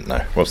before didn't know?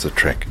 What's the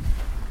trick?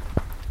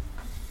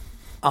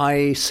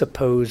 I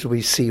suppose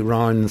we see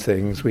round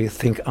things. We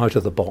think out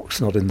of the box,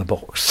 not in the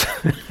box.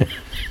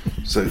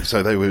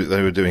 So they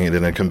were doing it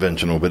in a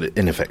conventional but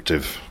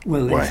ineffective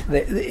way.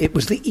 It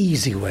was the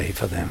easy way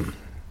for them.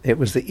 It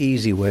was the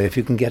easy way. If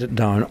you can get it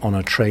down on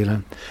a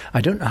trailer. I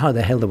don't know how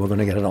the hell they were going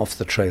to get it off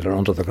the trailer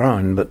onto the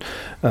ground, but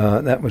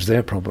that was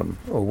their problem,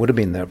 or would have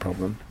been their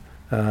problem.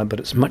 But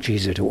it's much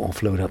easier to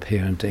offload up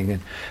here and thing.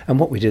 And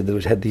what we did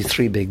was had these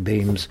 3 big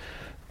beams.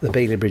 The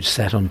Bailey Bridge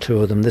sat on 2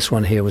 of them. This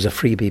one here was a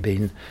freebie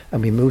beam,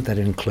 and we moved that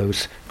in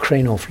close,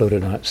 crane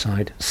offloaded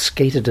outside,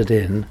 skated it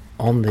in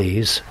on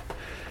these,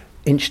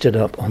 inched it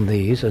up on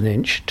these an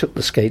inch, took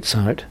the skates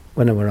out.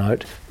 When they were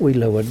out, we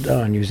lowered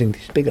down using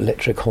these big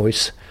electric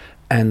hoists,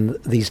 and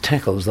these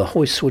tackles, the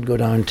hoists would go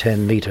down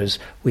 10 metres.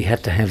 We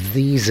had to have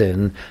these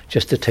in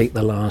just to take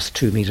the last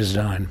 2 metres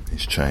down.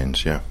 These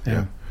chains, yeah.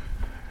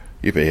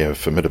 You'd be a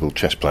formidable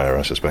chess player,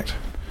 I suspect.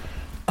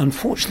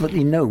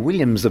 Unfortunately, no.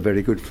 William's a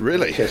very good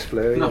chess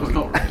player. No,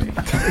 not really.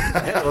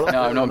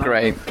 No, I'm not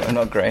great.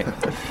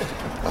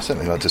 I'd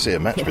certainly like to see a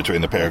match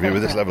between the pair of you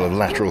with this level of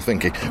lateral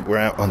thinking. We're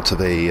out onto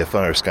the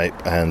fire escape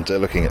and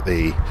looking at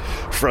the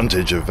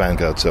frontage of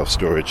Vanguard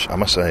Self-Storage. I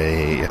must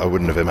say, I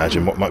wouldn't have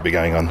imagined what might be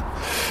going on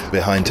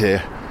behind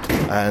here.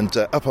 And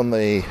up on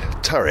the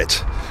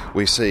turret,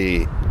 we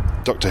see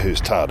Doctor Who's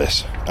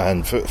TARDIS.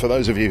 And for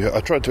those of you I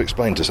tried to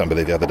explain to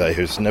somebody the other day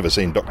who's never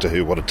seen Doctor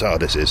Who what a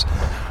TARDIS is,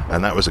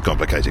 and that was a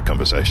complicated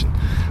conversation.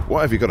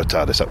 Why have you got a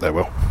TARDIS up there,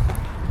 Will?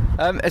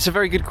 It's a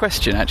very good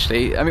question,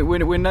 actually. I mean,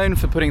 we're known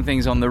for putting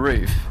things on the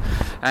roof,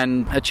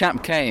 and a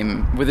chap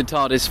came with a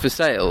TARDIS for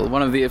sale,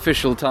 one of the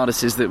official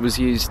TARDISes that was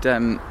used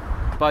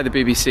by the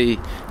BBC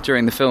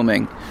during the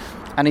filming,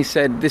 and he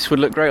said this would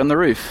look great on the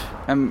roof,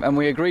 and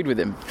we agreed with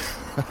him.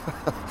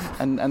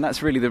 And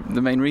that's really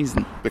the main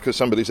reason. Because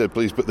somebody said,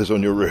 "Please put this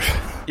on your roof."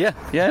 Yeah,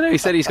 no, he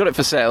said he's got it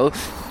for sale. Do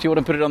you want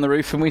to put it on the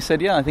roof? And we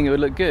said, yeah, I think it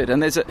would look good.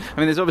 And there's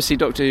obviously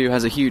Doctor Who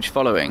has a huge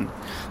following,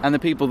 and the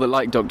people that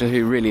like Doctor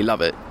Who really love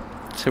it.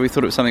 So we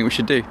thought it was something we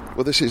should do.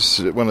 Well, this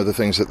is one of the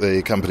things that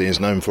the company is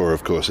known for,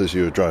 of course. As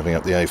you were driving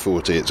up the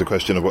A40, it's a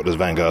question of what does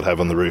Vanguard have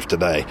on the roof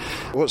today.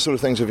 What sort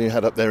of things have you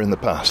had up there in the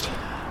past?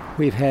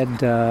 We've had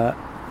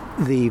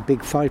the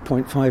big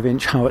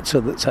 5.5-inch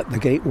howitzer that's at the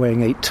gate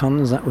weighing 8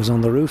 tons. That was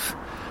on the roof.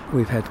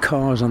 We've had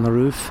cars on the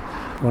roof.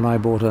 when I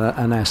bought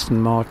an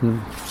Aston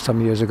Martin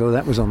some years ago.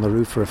 That was on the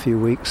roof for a few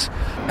weeks.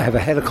 I have a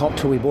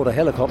helicopter. We bought a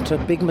helicopter.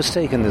 Big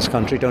mistake in this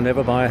country. Don't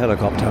ever buy a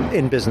helicopter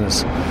in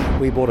business.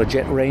 We bought a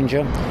Jet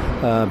Ranger,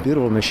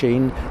 beautiful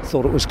machine.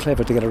 Thought it was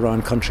clever to get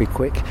around country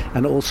quick.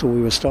 And also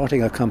we were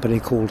starting a company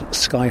called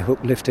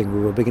Skyhook Lifting.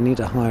 We were beginning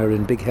to hire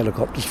in big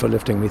helicopters for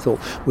lifting. We thought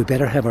we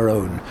better have our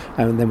own,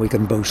 and then we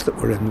can boast that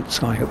we're in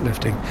Skyhook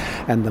Lifting.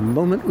 And the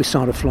moment we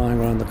started flying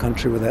around the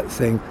country with that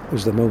thing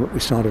was the moment we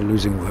started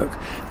losing work.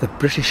 The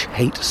British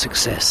hate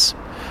success,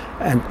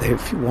 and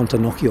if you want to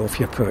knock you off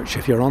your perch,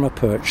 if you're on a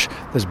perch,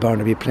 there's bound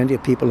to be plenty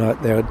of people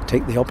out there that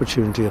take the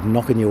opportunity of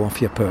knocking you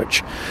off your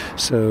perch.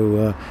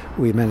 So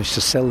we managed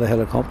to sell the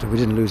helicopter. We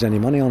didn't lose any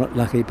money on it,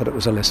 lucky, but it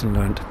was a lesson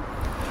learned.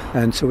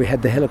 And so we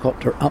had the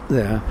helicopter up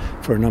there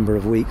for a number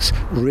of weeks,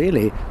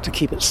 really to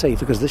keep it safe,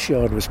 because this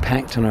yard was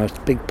packed and our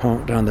big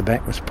park down the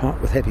back was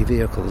parked with heavy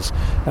vehicles,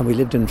 and we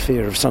lived in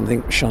fear of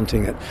something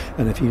shunting it.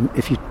 And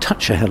if you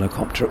touch a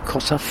helicopter, it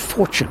costs a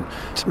fortune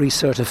to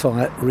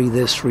recertify it,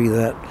 re-this,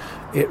 re-that.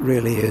 It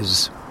really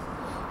is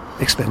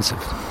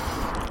expensive.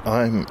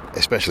 I'm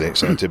especially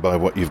excited by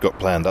what you've got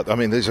planned. I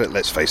mean,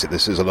 let's face it,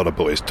 this is a lot of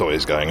boys'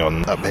 toys going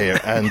on up here.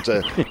 And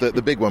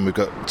the big one we've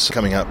got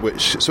coming up,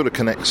 which sort of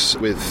connects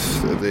with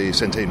the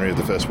centenary of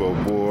the First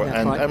World War,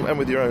 and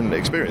with your own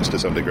experience to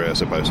some degree, I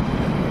suppose.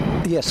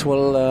 Yes,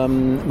 well,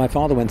 my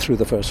father went through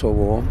the First World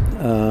War.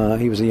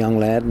 He was a young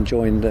lad and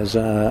joined as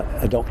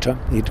a doctor.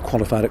 He'd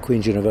qualified at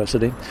Queen's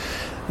University.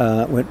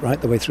 Went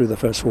right the way through the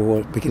First World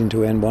War, beginning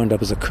to end, wound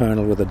up as a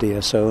colonel with a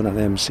DSO and an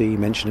MC,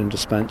 mentioned in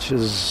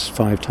dispatches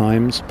 5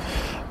 times.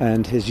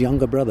 And his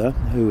younger brother,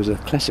 who was a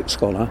classic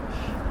scholar,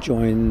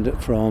 joined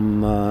from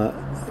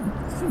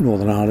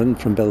Northern Ireland,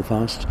 from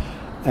Belfast,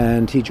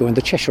 and he joined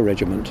the Cheshire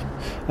Regiment.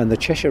 And the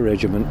Cheshire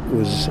Regiment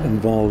was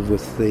involved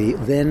with the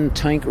then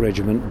tank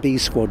regiment, B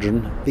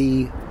Squadron,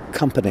 B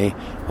Company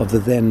of the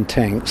then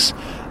tanks,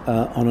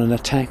 on an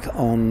attack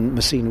on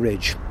Messine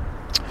Ridge.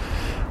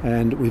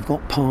 And we've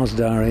got Pa's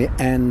diary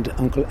and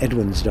Uncle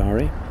Edwin's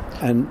diary,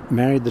 and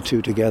married the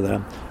two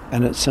together.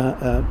 And it's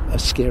a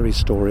scary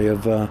story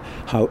of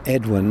how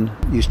Edwin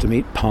used to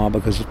meet Pa,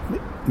 because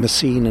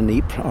Messine and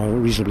Ypres are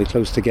reasonably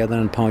close together,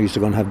 and Pa used to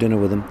go and have dinner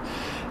with him.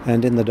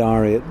 And in the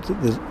diary,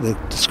 the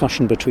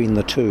discussion between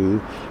the two,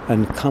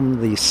 and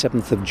come the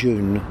 7th of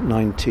June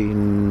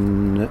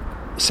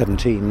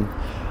 1917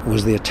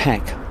 was the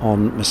attack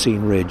on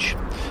Messine Ridge.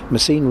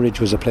 Messine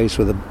Ridge was a place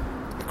where the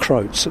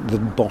Krauts, the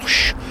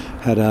Boche,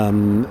 had a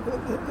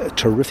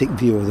terrific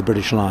view of the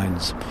British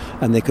lines,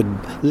 and they could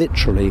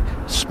literally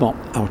spot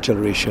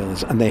artillery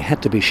shells, and they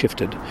had to be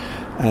shifted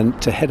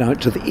and to head out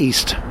to the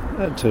east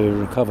to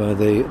recover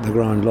the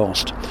ground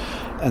lost.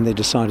 And they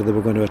decided they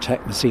were going to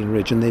attack Messine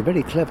Ridge, and they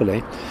very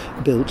cleverly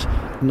built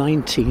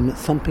 19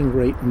 thumping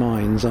great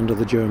mines under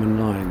the German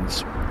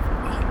lines.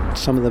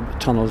 Some of the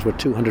tunnels were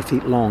 200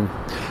 feet long,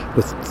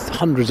 with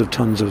hundreds of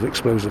tons of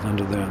explosive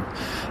under there.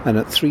 And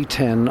at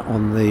 3:10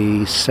 on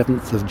the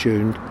 7th of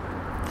June,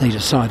 they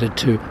decided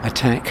to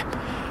attack.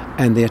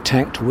 And they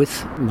attacked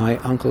with my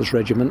uncle's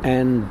regiment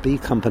and B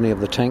Company of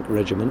the tank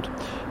regiment.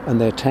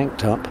 And they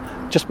attacked up.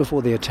 Just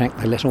before the attack,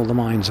 they let all the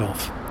mines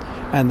off.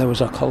 And there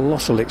was a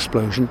colossal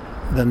explosion.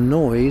 The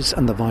noise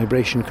and the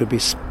vibration could be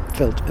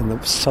felt in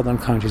the southern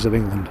counties of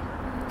England.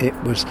 It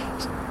was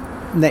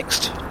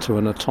next to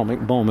an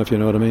atomic bomb, if you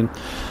know what I mean.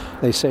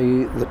 They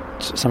say that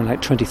something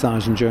like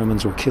 20,000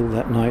 Germans were killed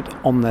that night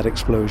on that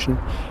explosion,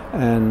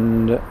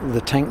 and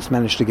the tanks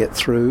managed to get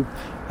through,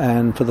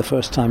 and for the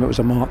first time it was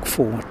a Mark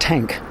IV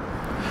tank.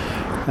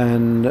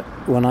 And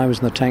when I was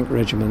in the tank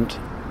regiment,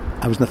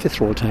 I was in the 5th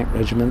Royal Tank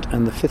Regiment,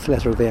 and the 5th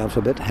letter of the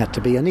alphabet had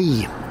to be an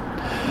E.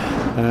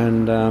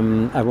 And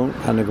I won't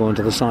kind of go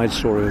into the side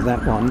story of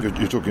that one.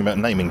 You're talking about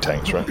naming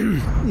tanks, right?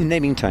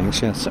 Naming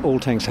tanks, yes. All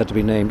tanks had to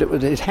be named.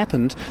 It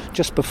happened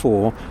just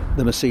before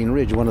the Messine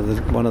Ridge. One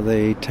of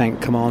the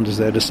tank commanders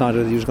there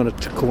decided he was going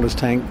to call his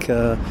tank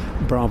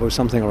Bravo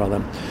something or other.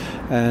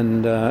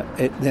 And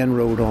it then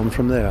rolled on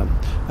from there.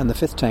 And the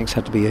 5th tanks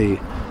had to be E.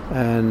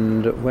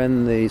 And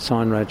when the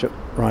sign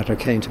writer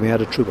came to me, I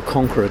had a troop of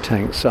Conqueror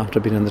tanks after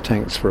being in the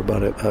tanks for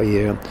about a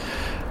year.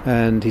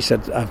 And he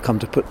said, I've come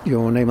to put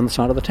your name on the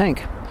side of the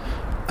tank.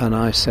 And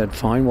I said,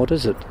 fine, what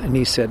is it? And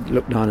he said,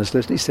 look down his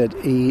list. He said,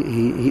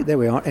 there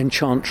we are,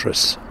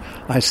 Enchantress.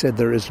 I said,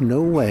 there is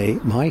no way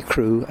my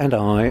crew and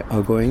I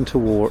are going to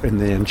war in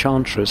the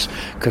Enchantress,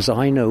 because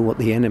I know what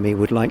the enemy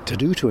would like to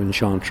do to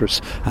Enchantress,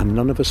 and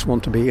none of us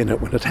want to be in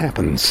it when it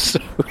happens. So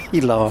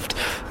he laughed,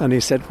 and he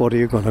said, what are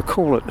you going to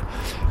call it?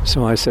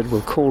 So I said,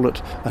 we'll call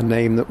it a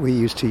name that we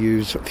used to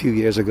use a few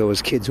years ago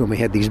as kids when we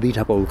had these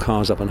beat-up old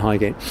cars up in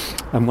Highgate.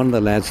 And one of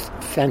the lads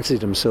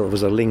fancied himself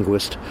as a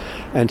linguist,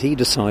 and he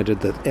decided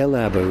that El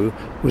Abu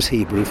was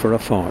Hebrew for a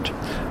fart.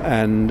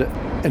 And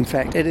in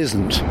fact, it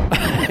isn't.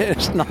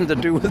 It's nothing to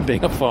do with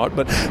being a fart,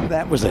 but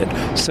that was it.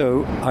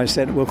 So I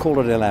said, we'll call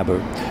it El Abu.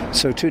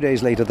 So 2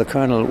 days later, the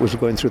colonel was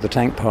going through the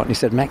tank part, and he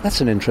said, Mac,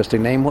 that's an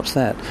interesting name. What's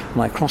that?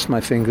 And I crossed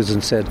my fingers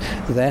and said,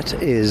 that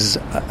is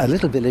a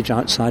little village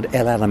outside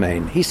El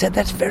Alamein. He said,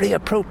 that's very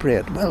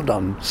appropriate. Well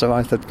done. So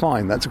I said,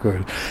 fine, that's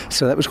good.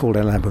 So that was called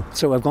El Alamein.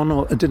 So I've gone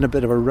and did a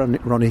bit of a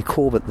Ronnie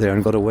Corbett there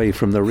and got away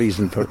from the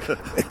reason for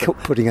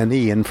putting an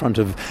E in front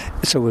of...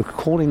 So we're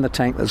calling the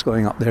tank that's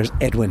going up there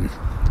Edwin,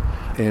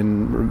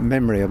 in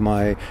memory of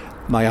my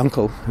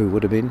uncle, who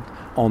would have been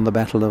on the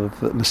Battle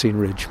of Messines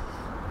Ridge.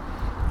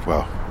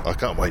 Well, I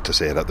can't wait to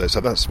see it up there. So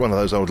that's one of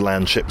those old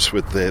land ships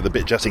with the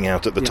bit jutting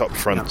out at the top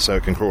front, so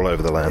it can crawl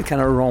over the land. A kind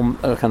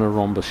of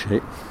rhombus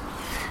shape.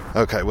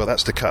 Okay, well,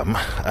 that's to come,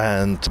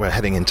 and we're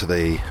heading into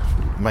the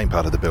main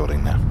part of the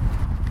building now.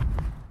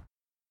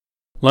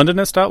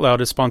 Londonist Out Loud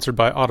is sponsored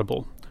by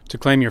Audible. To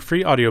claim your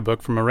free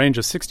audiobook from a range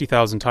of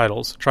 60,000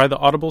 titles, try the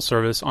Audible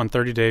service on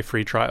 30-day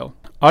free trial.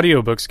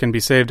 Audiobooks can be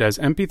saved as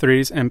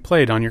MP3s and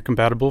played on your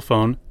compatible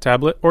phone,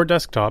 tablet, or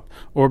desktop,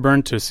 or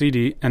burned to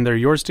CD, and they're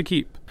yours to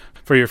keep.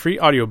 For your free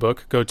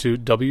audiobook, go to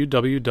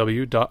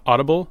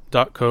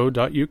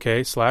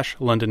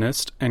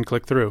www.audible.co.uk/Londonist and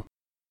click through.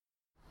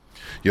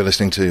 You're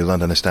listening to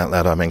Londonist Out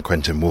Loud. I'm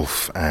Quentin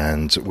Woolf,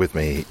 and with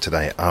me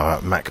today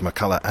are Mac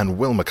McCullough and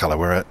Will McCullough.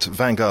 We're at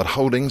Vanguard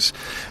Holdings,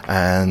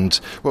 and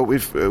well,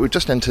 we've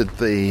just entered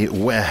the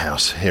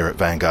warehouse here at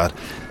Vanguard,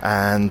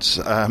 and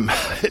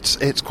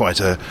it's quite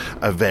a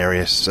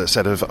various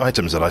set of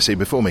items that I see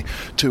before me.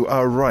 To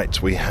our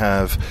right, we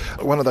have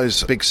one of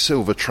those big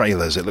silver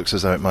trailers. It looks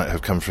as though it might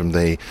have come from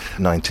the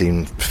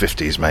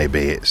 1950s, maybe.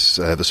 It's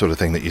the sort of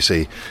thing that you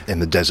see in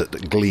the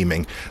desert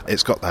gleaming.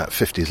 It's got that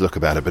 50s look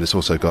about it, but it's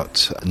also got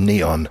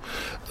neon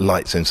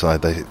lights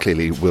inside. They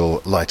clearly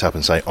will light up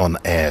and say on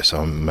air, so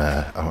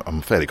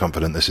I'm fairly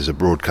confident this is a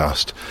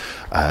broadcast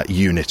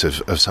unit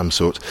of some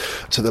sort.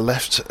 To the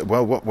left,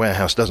 well, what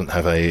warehouse doesn't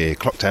have a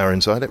clock tower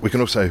inside it? We can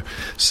also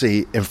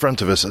see in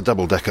front of us a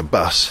double-decker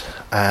bus,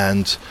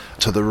 and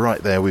to the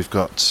right there we've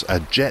got a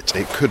jet.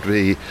 It could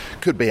be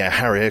a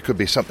Harrier, could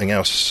be something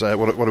else.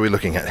 What are we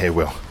looking at here,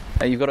 Will?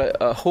 You've got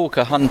a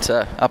Hawker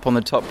Hunter up on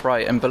the top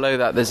right, and below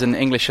that there's an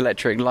English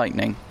Electric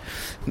Lightning.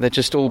 They're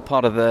just all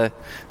part of the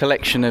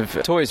collection of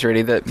toys,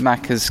 really, that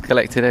Mac has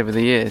collected over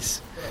the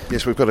years.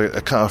 Yes, we've got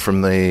a car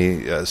from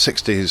the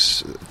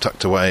 60s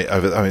tucked away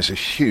over there. I mean, it's a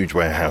huge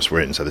warehouse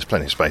we're in, so there's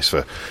plenty of space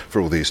for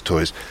all these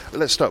toys.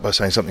 Let's start by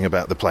saying something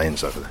about the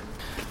planes over there.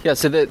 Yeah,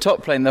 so the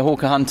top plane, the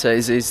Hawker Hunter,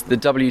 is the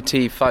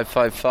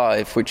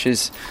WT-555, which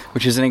is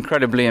an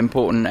incredibly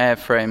important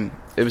airframe.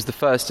 It was the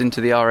first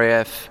into the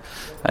RAF,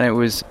 and it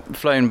was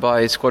flown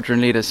by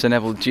Squadron Leader Sir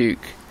Neville Duke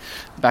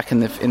back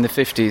in the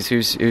 50s,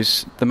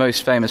 who's the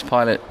most famous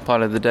pilot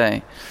of the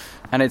day.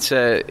 And it's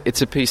a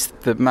piece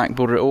that Mac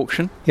bought at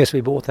auction. Yes, we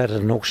bought that at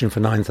an auction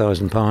for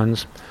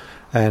 £9,000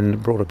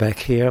 and brought it back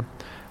here,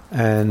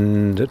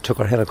 and took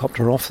our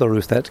helicopter off the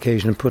roof that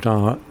occasion and put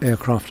our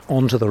aircraft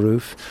onto the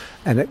roof,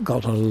 and it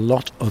got a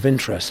lot of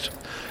interest.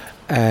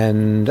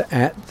 And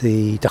at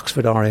the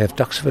Duxford, RAF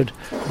Duxford,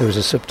 there was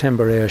a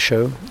September air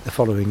show the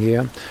following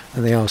year,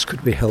 and they asked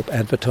could we help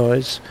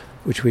advertise,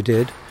 which we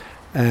did.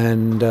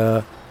 And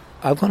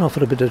I've gone off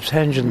at a bit of a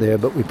tangent there,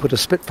 but we put a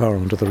Spitfire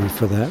onto the roof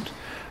for that.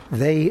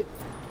 They,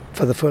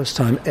 for the first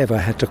time ever,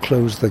 had to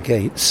close the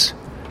gates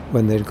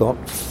when they'd got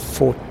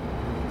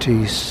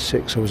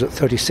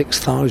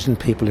 36,000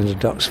 people into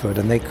Duxford,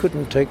 and they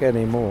couldn't take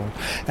any more.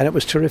 And it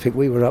was terrific.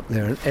 We were up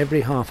there, and every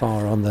half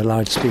hour on the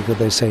loudspeaker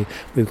they say,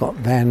 we've got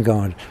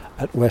Vanguard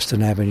at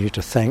Western Avenue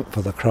to thank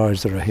for the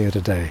crowds that are here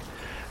today.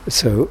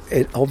 So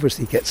it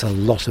obviously gets a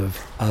lot of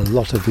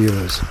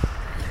viewers.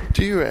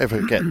 Do you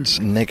ever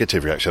get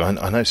negative reaction?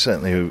 I know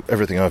certainly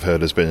everything I've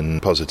heard has been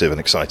positive and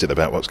excited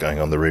about what's going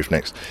on the roof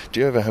next. Do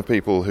you ever have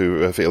people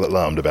who feel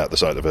alarmed about the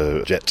sight of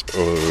a jet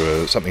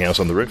or something else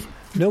on the roof?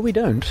 No, we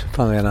don't,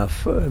 funnily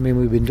enough. I mean,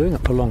 we've been doing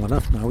it for long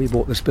enough now. We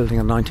bought this building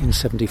in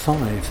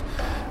 1975,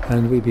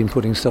 and we've been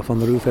putting stuff on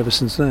the roof ever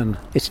since then.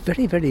 It's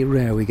very, very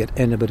rare we get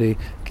anybody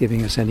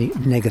giving us any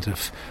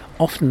negative.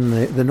 Often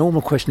the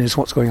normal question is,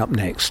 what's going up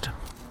next?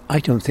 I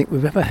don't think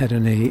we've ever had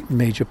any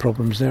major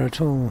problems there at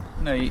all.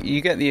 No,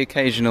 you get the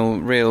occasional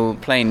real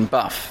plane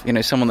buff,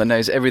 someone that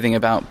knows everything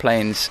about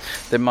planes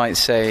that might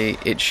say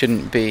it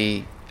shouldn't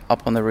be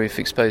up on the roof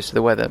exposed to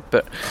the weather.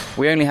 But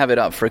we only have it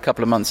up for a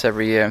couple of months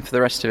every year, and for the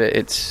rest of it,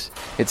 it's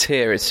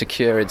here, it's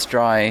secure, it's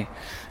dry,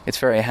 it's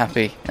very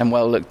happy and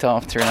well looked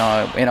after in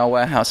our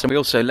warehouse. And we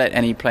also let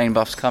any plane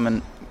buffs come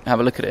and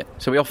have a look at it.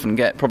 So we often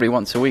get, probably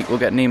once a week, we'll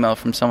get an email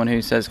from someone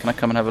who says, can I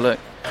come and have a look?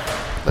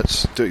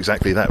 Let's do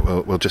exactly that.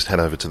 We'll just head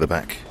over to the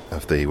back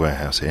of the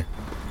warehouse here.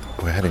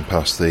 We're heading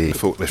past the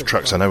forklift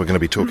trucks. I know we're going to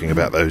be talking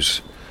about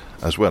those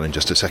as well in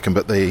just a second,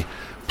 but the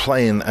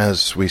plane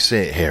as we see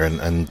it here, and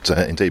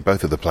indeed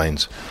both of the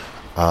planes,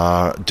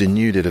 are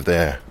denuded of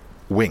their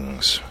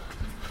wings.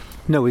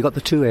 No, we got the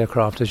two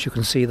aircraft, as you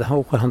can see, the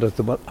Hawker Hunter,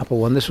 the upper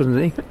one. This was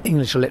an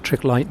English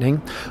Electric Lightning.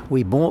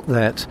 We bought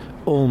that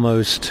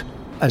almost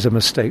as a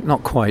mistake,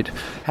 not quite.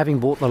 Having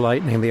bought the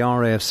Lightning, the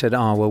RAF said,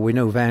 well, we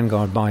know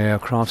Vanguard buy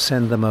aircraft,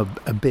 send them a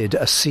bid,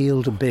 a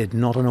sealed bid,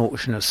 not an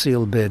auction, a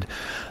sealed bid.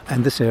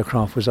 And this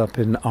aircraft was up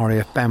in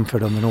RAF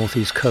Bamford on the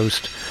northeast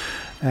coast,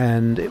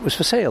 and it was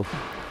for sale.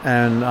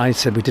 And I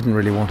said we didn't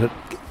really want it,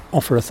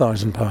 offer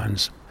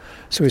 £1,000.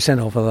 So we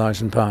sent off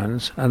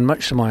 £1,000, and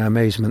much to my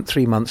amazement,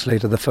 3 months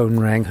later the phone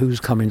rang, who's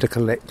coming to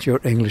collect your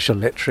English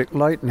Electric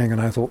Lightning? And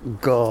I thought,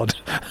 God,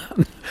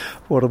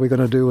 what are we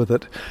going to do with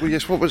it? Well,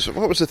 yes, what was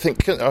the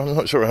thinking? I'm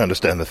not sure I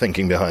understand the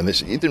thinking behind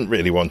this. You didn't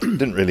really want it,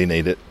 didn't really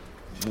need it.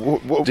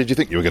 What did you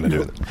think you were going to do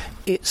with it?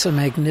 It's a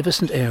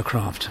magnificent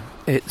aircraft.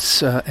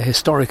 It's a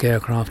historic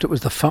aircraft. It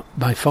was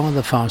by far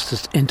the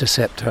fastest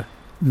interceptor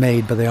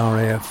made by the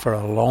RAF for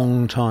a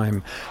long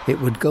time. It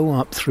would go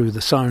up through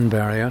the sound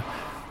barrier,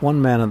 one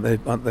man at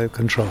the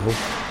control,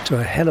 to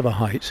a hell of a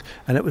height,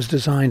 and it was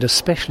designed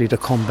especially to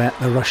combat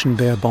the Russian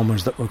Bear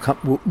bombers that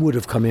would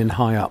have come in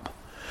high up.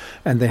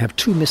 And they have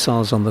 2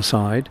 missiles on the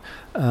side,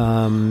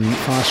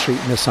 fast street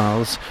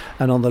missiles,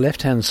 and on the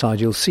left-hand side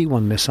you'll see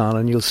one missile,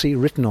 and you'll see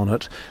written on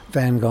it,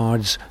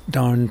 Vanguard's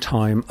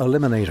Downtime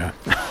Eliminator.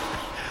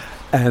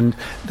 And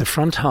the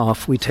front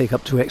half we take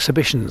up to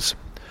exhibitions,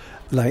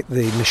 like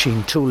the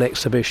machine tool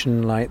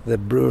exhibition, like the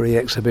brewery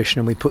exhibition,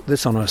 and we put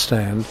this on our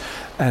stand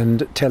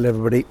and tell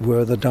everybody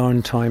we're the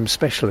downtime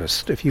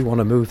specialist. If you want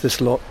to move this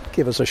lot,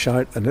 give us a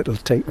shout and it'll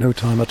take no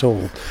time at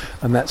all.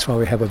 And that's why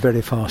we have a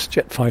very fast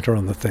jet fighter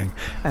on the thing,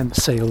 and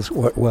sales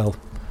work well.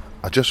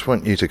 I just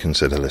want you to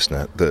consider,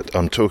 listener, that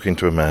I'm talking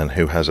to a man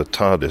who has a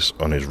TARDIS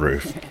on his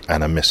roof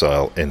and a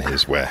missile in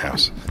his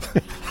warehouse.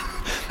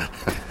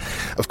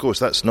 Of course,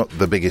 that's not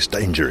the biggest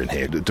danger in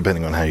here,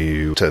 depending on how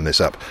you turn this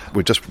up.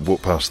 We just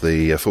walked past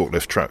the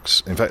forklift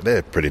trucks. In fact,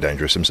 they're pretty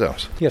dangerous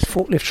themselves. Yes,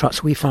 forklift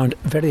trucks we found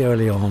very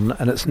early on,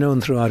 and it's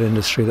known throughout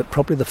industry that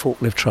probably the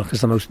forklift truck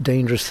is the most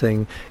dangerous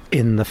thing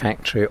in the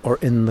factory or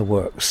in the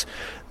works.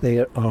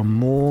 There are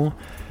more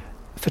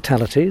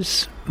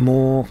fatalities,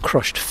 more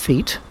crushed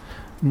feet,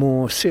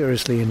 more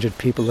seriously injured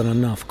people than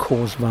enough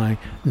caused by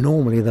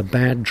normally the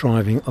bad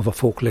driving of a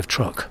forklift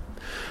truck,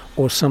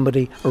 or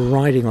somebody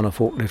riding on a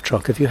forklift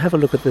truck. If you have a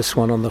look at this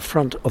one on the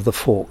front of the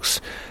forks,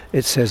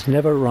 it says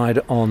never ride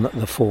on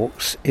the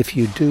forks. If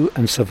you do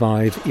and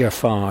survive, you're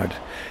fired.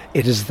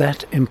 It is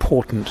that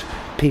important.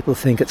 People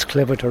think it's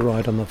clever to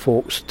ride on the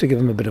forks to give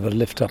them a bit of a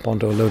lift up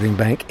onto a loading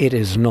bank. It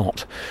is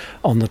not.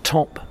 On the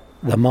top,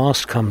 the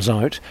mast comes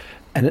out,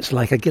 and it's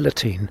like a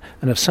guillotine.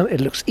 And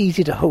it looks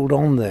easy to hold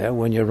on there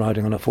when you're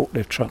riding on a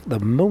forklift truck. The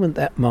moment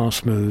that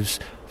mast moves,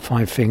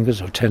 5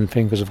 fingers or 10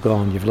 fingers have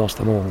gone. You've lost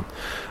them all.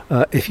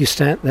 If you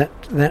stand, that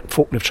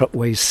forklift truck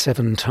weighs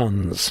 7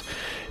 tons.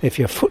 If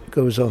your foot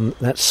goes on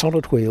that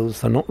solid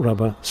wheels, they're not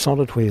rubber,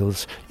 solid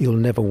wheels, you'll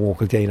never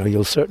walk again, or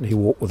you'll certainly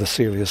walk with a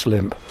serious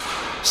limp.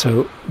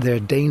 So they're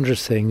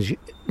dangerous things.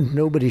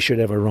 Nobody should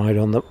ever ride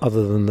on them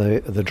other than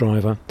the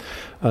driver.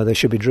 They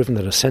should be driven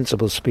at a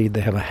sensible speed.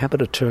 They have a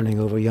habit of turning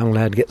over. A young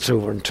lad gets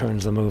over and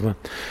turns them over.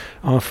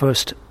 Our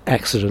first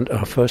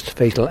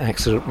fatal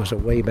accident was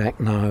way back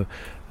now,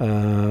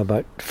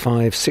 about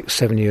 5, 6,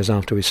 7 years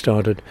after we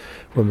started,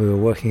 when we were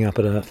working up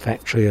at a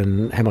factory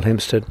in Hemel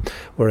Hempstead,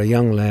 where a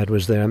young lad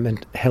was there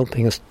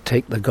helping us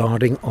take the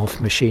guarding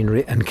off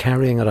machinery and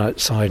carrying it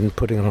outside and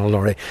putting it on a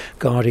lorry.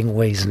 Guarding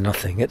weighs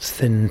nothing. It's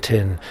thin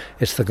tin.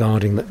 It's the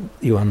guarding that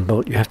you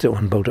unbolt. You have to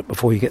unbolt it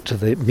before you get to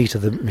the meat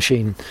of the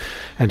machine.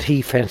 And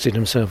he fancied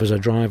himself as a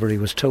driver. He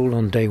was told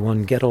on day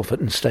one, get off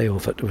it and stay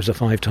off it. It was a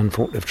 5-ton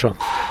forklift truck.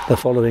 The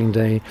following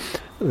day,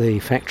 the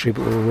factory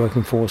we were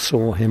working for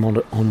saw him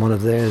on one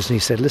of theirs, and he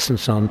said, listen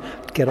son,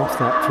 get off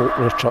that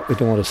forklift truck, we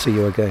don't want to see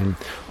you again.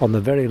 On the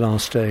very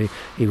last day,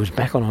 he was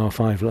back on our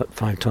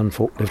 5-ton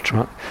forklift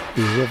truck.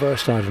 He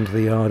reversed out into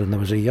the yard, and there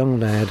was a young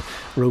lad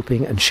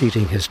roping and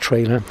sheeting his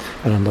trailer,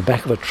 and on the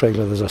back of a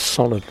trailer there's a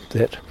solid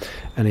bit,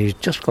 and he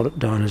just got it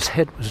down. His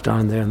head was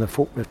down there, and the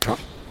forklift truck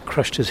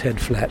crushed his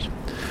head flat.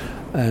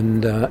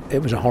 And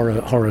it was a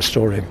horror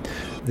story.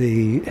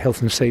 The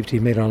health and safety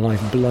made our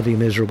life bloody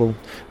miserable.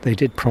 They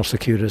did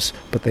prosecute us,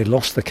 but they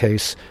lost the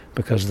case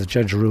because the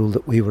judge ruled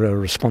that we were a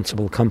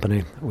responsible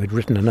company. We'd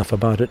written enough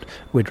about it.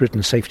 We'd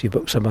written safety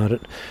books about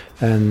it.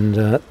 And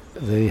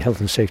the health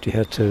and safety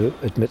had to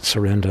admit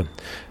surrender.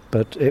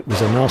 But it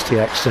was a nasty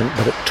accident,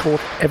 but it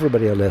taught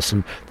everybody a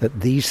lesson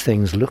that these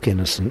things look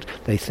innocent.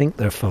 They think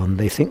they're fun.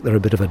 They think they're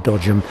a bit of a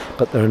dodgem,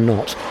 but they're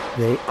not.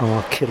 They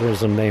are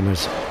killers and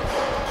maimers.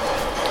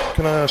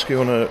 Can I ask you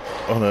on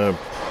a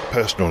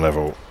personal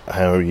level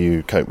how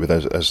you cope with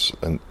as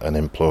an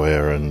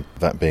employer, and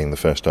that being the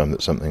first time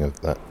that something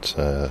of that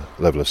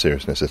level of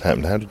seriousness had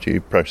happened? How did you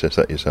process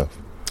that yourself?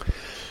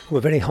 We're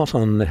very hot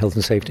on health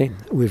and safety.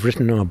 We've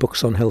written our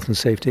books on health and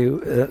safety,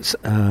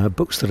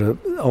 books that are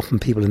often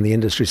people in the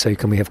industry say,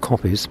 can we have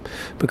copies?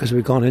 Because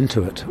we've gone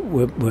into it.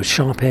 We're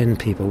sharp-end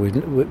people.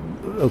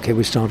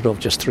 We started off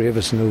just 3 of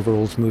us in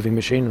overalls moving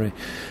machinery.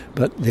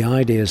 But the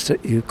idea is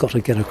that you've got to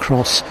get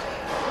across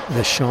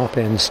the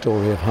sharp-end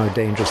story of how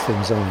dangerous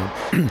things are.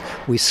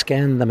 We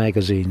scan the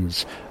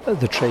magazines,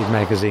 the trade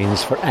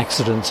magazines, for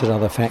accidents at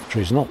other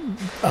factories. Not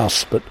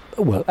us, but,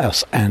 well,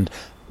 us and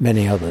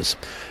many others.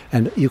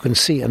 And you can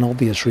see an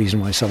obvious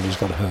reason why somebody's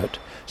got hurt.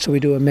 So we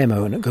do a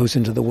memo and it goes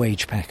into the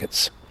wage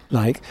packets,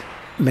 like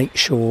make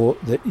sure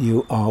that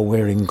you are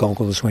wearing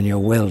goggles when you're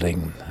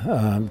welding.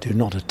 Do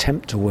not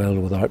attempt to weld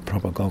without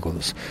proper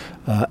goggles,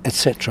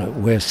 etc.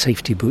 Wear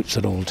safety boots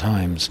at all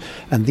times.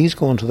 And these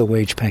go onto the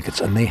wage packets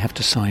and they have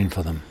to sign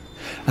for them.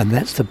 And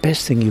that's the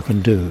best thing you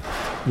can do.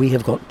 We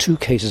have got 2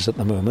 cases at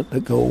the moment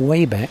that go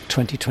way back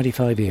 20,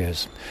 25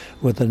 years,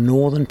 where the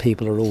northern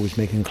people are always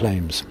making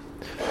claims.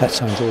 That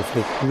sounds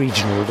awfully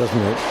regional, doesn't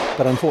it?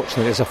 But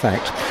unfortunately it's a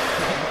fact.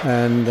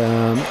 And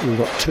we've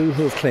got 2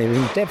 who are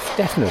claiming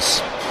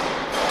deafness.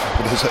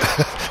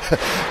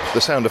 The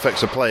sound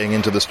effects are playing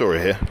into the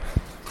story here.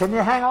 Can you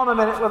hang on a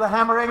minute with the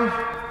hammering?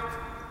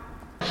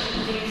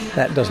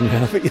 That doesn't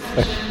help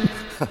either.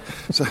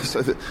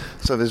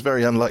 So there's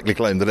very unlikely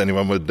claim that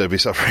anyone would be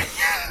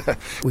suffering.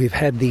 We've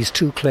had these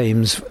 2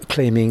 claims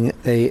claiming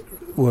they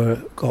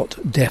got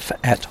deaf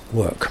at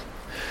work.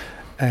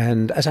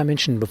 And as I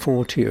mentioned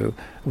before to you,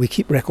 we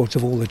keep records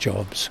of all the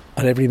jobs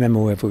and every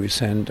memo ever we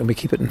send, and we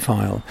keep it in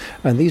file.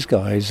 And these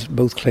guys,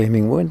 both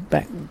claiming, went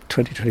back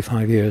 20,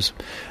 25 years,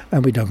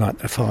 and we dug out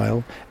their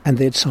file, and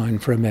they'd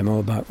signed for a memo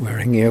about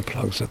wearing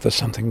earplugs if there's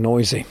something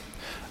noisy.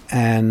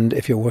 And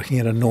if you're working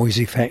at a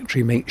noisy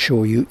factory, make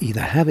sure you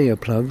either have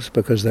earplugs,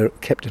 because they're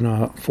kept in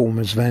our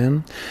foreman's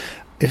van.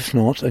 If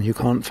not, and you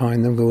can't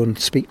find them, go and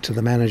speak to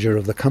the manager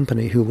of the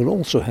company, who will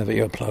also have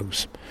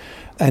earplugs.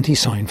 And he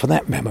signed for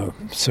that memo.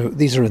 So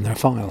these are in their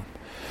file.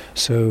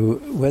 So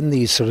when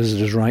these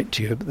solicitors write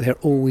to you, they're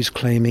always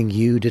claiming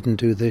you didn't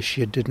do this,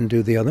 you didn't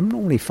do the other.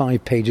 Normally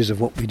 5 pages of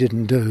what we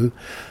didn't do.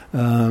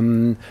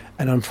 And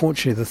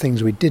unfortunately, the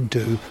things we did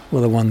do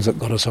were the ones that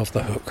got us off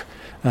the hook.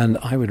 And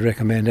I would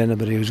recommend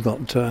anybody who's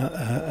got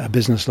a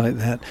business like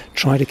that,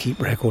 try to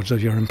keep records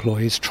of your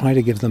employees, try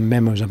to give them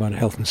memos about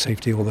health and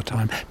safety all the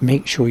time.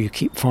 Make sure you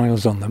keep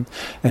files on them.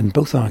 In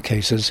both our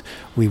cases,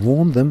 we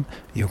warned them,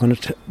 you're going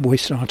to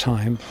waste our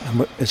time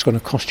and it's going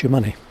to cost you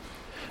money.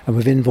 And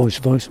we've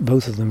invoiced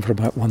both of them for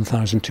about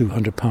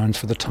 £1,200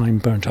 for the time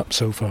burnt up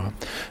so far.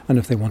 And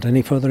if they want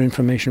any further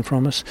information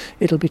from us,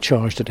 it'll be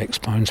charged at X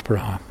pounds per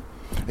hour.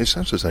 It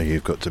sounds as though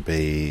you've got to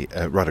be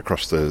right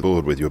across the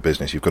board with your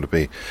business. You've got to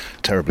be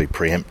terribly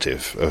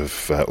preemptive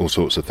of all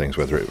sorts of things,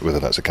 whether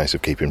that's a case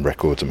of keeping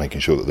records and making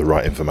sure that the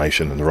right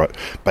information and the right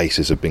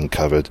bases have been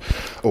covered,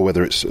 or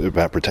whether it's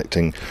about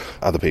protecting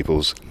other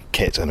people's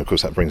kit. And of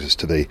course that brings us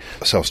to the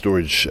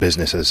self-storage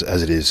business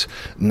as it is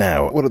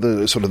now. What are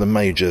the sort of the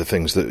major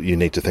things that you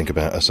need to think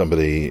about as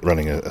somebody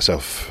running a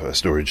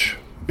self-storage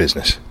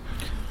business?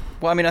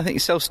 Well, I mean, I think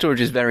self-storage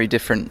is very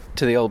different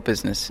to the old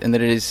business in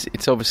that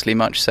it's obviously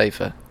much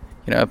safer.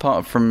 You know,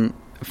 apart from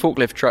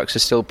forklift trucks are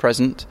still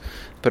present,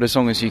 but as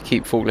long as you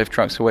keep forklift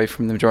trucks away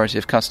from the majority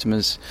of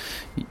customers,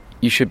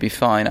 you should be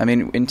fine. I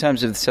mean, in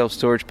terms of the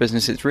self-storage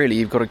business, it's really,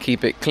 you've got to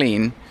keep it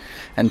clean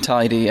and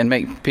tidy and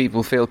make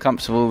people feel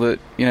comfortable that,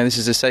 you know, this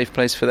is a safe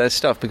place for their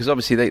stuff, because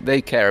obviously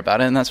they care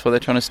about it and that's why they're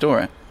trying to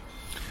store it.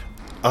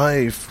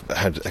 I've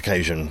had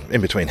occasion, in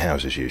between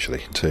houses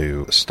usually,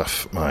 to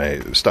stuff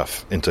my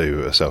stuff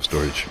into a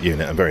self-storage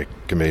unit, and very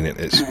convenient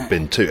it's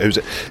been too. It was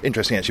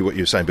interesting actually what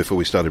you were saying before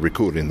we started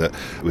recording, that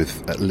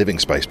with living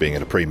space being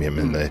at a premium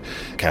in the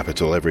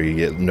capital,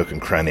 every nook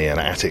and cranny and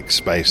attic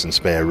space and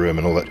spare room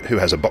and all that, who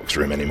has a box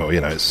room anymore?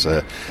 You know, it's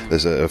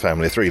there's a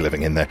family of 3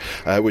 living in there,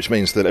 which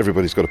means that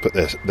everybody's got to put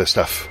their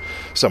stuff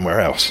somewhere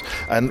else.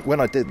 And when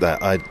I did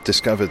that, I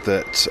discovered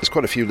that there's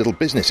quite a few little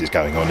businesses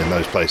going on in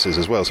those places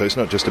as well, so it's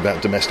not just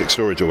about domestic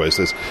storage always.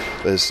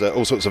 There's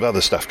all sorts of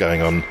other stuff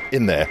going on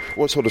in there.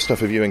 What sort of stuff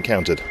have you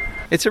encountered?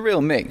 It's a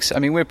real mix. I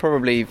mean, we're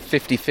probably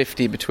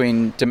 50-50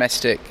 between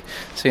domestic,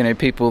 so, you know,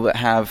 people that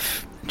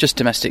have just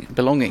domestic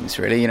belongings,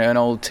 really, you know, an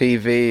old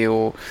TV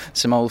or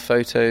some old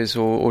photos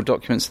or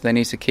documents that they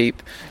need to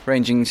keep,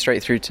 ranging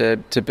straight through to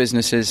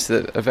businesses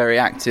that are very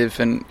active.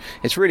 And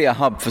it's really a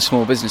hub for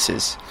small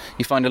businesses.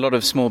 You find a lot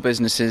of small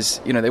businesses,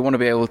 you know, they want to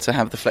be able to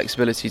have the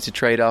flexibility to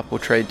trade up or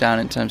trade down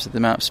in terms of the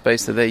amount of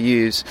space that they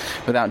use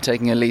without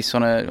taking a lease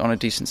on a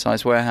decent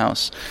sized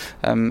warehouse,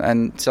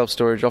 and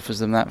self-storage offers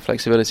them that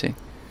flexibility.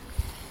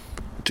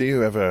 Do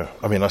you ever,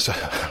 I mean, I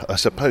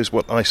suppose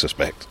what I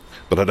suspect,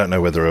 but I don't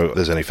know whether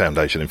there's any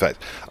foundation. In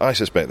fact, I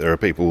suspect there are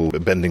people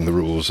bending the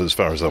rules as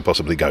far as they'll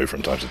possibly go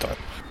from time to time.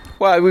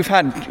 Well,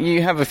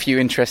 you have a few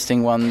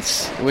interesting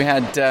ones. We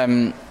had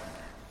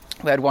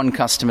one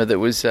customer that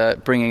was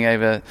bringing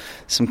over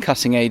some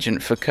cutting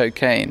agent for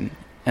cocaine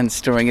and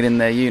storing it in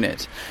their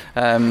unit,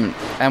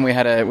 and we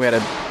had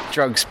a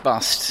drugs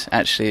bust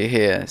actually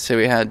here. So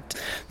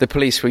the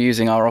police were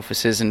using our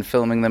offices and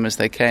filming them as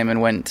they came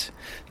and went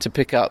to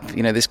pick up,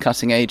 you know, this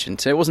cutting agent.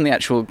 So it wasn't the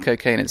actual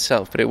cocaine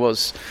itself, but it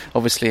was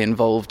obviously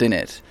involved in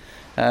it,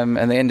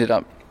 and they ended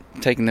up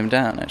taking them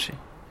down actually.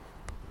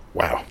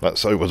 Wow, that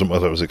so wasn't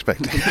what I was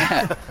expecting.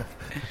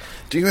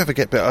 Do you ever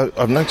get?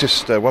 I've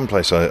noticed one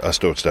place I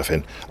stored stuff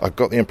in, I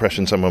got the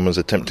impression someone was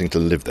attempting to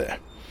live there,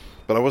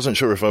 but I wasn't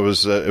sure if I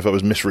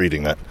was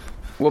misreading that.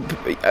 Well,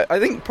 I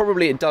think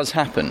probably it does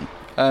happen.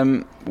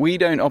 We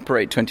don't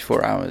operate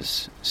 24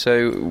 hours,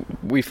 so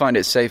we find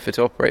it safer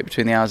to operate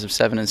between the hours of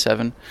 7 and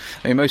 7.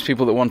 I mean, most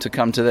people that want to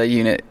come to their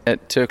unit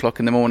at 2 o'clock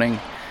in the morning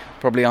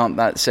probably aren't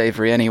that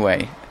savoury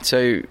anyway.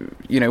 So,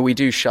 we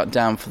do shut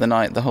down for the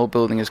night. The whole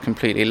building is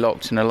completely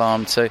locked and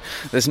alarmed, so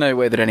there's no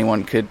way that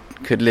anyone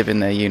could live in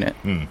their unit.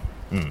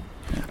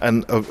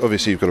 And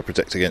obviously you've got to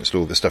protect against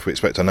all the stuff we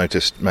expect. I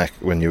noticed, Mac,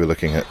 when you were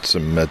looking at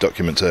some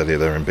documents earlier,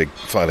 they're in big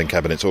filing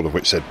cabinets, all of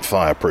which said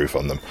fireproof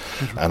on them.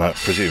 And I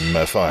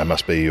presume fire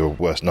must be your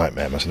worst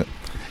nightmare, mustn't it?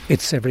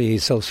 It's every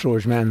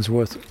self-storage man's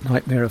worst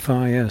nightmare of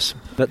fire, yes.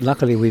 But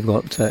luckily we've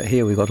got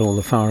all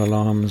the fire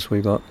alarms,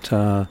 we've got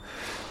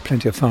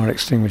plenty of fire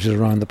extinguishers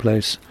around the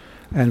place,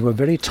 and we're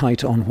very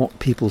tight on what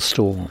people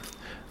store.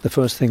 The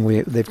first thing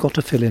they've got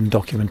to fill in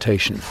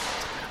documentation.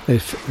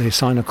 If they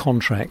sign a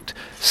contract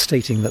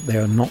stating that they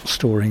are not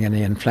storing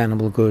any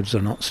inflammable goods,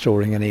 they're not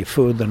storing any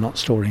food, they're not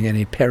storing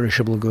any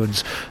perishable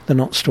goods, they're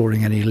not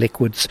storing any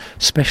liquids,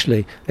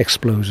 especially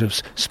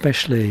explosives,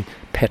 especially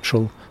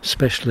petrol,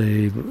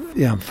 especially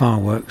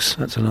fireworks,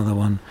 that's another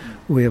one.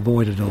 We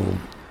avoid it all,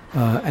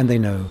 and they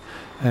know.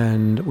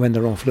 And when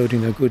they're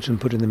offloading their goods and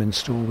putting them in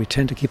store, we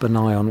tend to keep an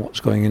eye on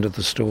what's going into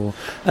the store.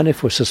 And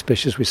if we're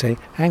suspicious, we say,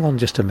 hang on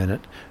just a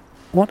minute,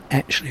 what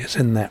actually is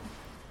in that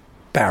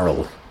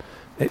barrel?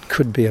 It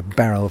could be a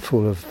barrel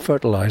full of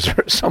fertilizer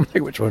or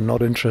something which we're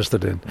not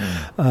interested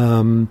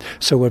in.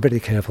 So we're very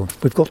careful.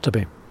 We've got to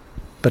be.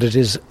 But it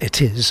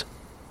is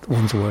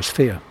one's worst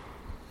fear.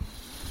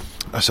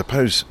 I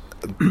suppose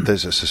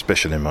there's a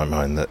suspicion in my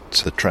mind that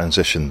the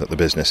transition that the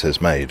business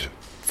has made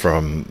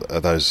from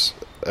those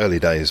early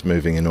days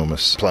moving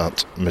enormous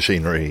plant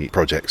machinery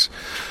projects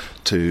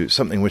to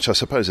something which I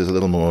suppose is a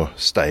little more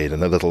staid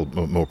and a little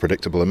more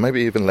predictable and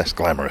maybe even less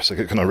glamorous.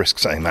 Can I risk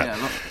saying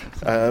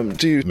that?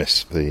 Do you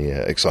miss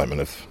the excitement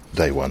of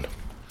day one?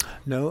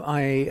 No,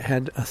 I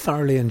had a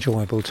thoroughly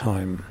enjoyable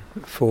time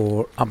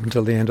for up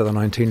until the end of the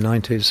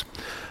 1990s.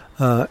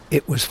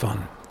 It was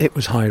fun. It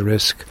was high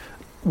risk.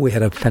 We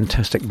had a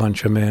fantastic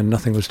bunch of men.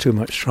 Nothing was too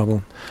much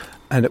trouble.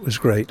 And it was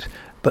great.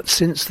 But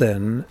since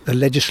then, the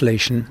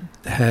legislation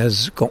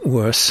has got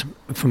worse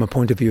from a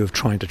point of view of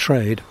trying to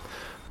trade.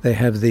 They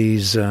have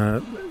these,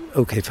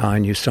 okay,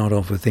 fine, you start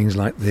off with things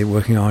like the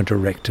Working Hour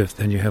Directive,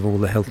 then you have all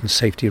the health and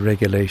safety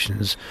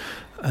regulations,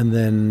 and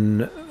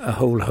then a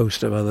whole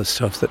host of other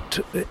stuff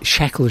that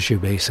shackles you,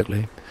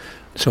 basically.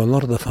 So a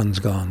lot of the fun's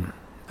gone.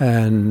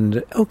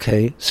 And,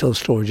 okay,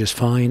 self-storage is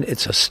fine.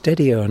 It's a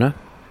steady earner,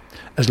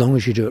 as long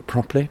as you do it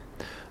properly.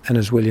 And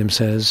as William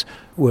says,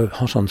 we're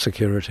hot on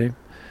security.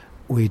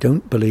 We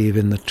don't believe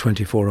in the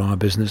 24-hour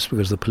business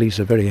because the police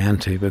are very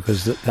anti,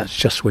 because that's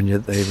just when they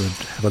would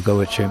have a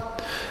go at you.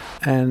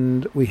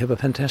 And we have a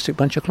fantastic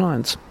bunch of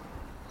clients.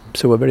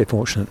 So we're very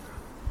fortunate.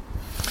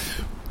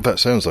 That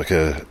sounds like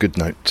a good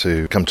note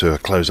to come to a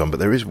close on, but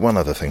there is one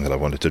other thing that I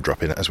wanted to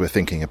drop in as we're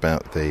thinking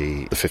about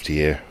the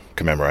 50-year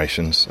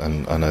commemorations,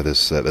 and I know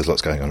there's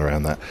lots going on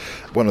around that.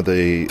 One of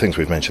the things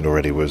we've mentioned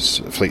already was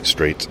Fleet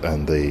Street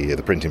and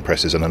the printing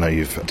presses, and I know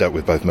you've dealt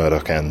with both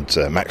Murdoch and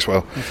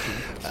Maxwell.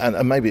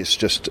 And maybe it's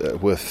just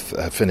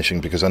worth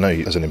finishing, because I know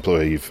as an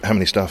employer, how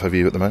many staff have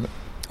you at the moment?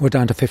 We're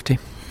down to 50.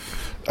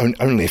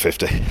 Only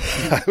 50,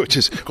 which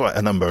is quite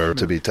a number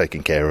to be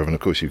taken care of. And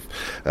of course,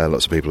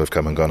 lots of people have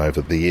come and gone over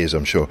the years,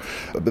 I'm sure.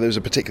 But there was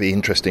a particularly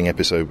interesting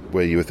episode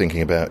where you were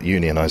thinking about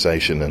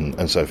unionisation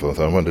and so forth.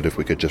 I wondered if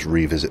we could just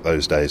revisit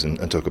those days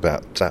and talk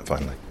about that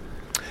finally.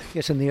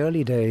 Yes, in the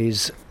early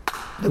days,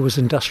 there was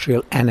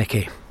industrial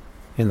anarchy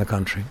in the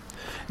country.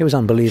 It was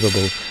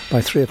unbelievable. By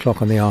 3 o'clock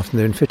in the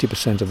afternoon,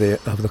 50%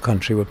 of the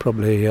country were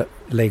probably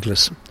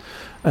legless,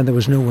 and there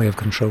was no way of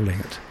controlling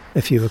it.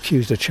 If you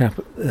accused a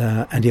chap,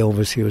 and he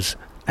obviously was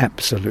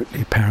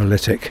absolutely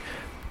paralytic,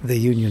 the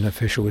union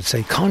official would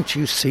say, "Can't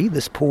you see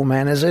this poor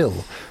man is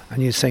ill?"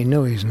 And you'd say,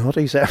 "No, he's not.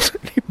 He's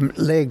absolutely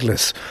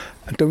legless.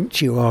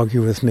 Don't you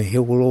argue with me.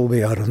 We'll all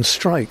be out on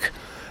strike."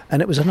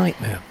 And it was a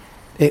nightmare.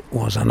 It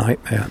was a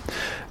nightmare.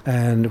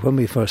 And when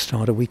we first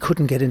started, we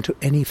couldn't get into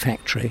any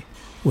factory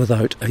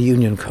without a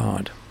union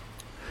card.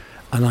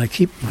 And I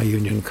keep my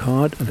union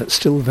card, and it's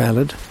still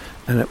valid.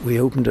 And we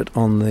opened it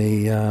on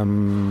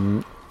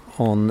the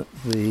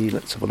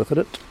let's have a look at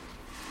it.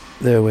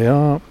 There we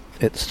are.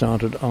 It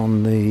started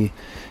on the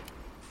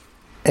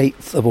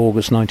 8th of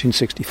August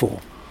 1964.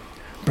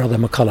 Brother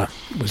McCullough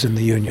was in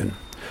the union.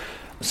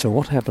 So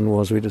what happened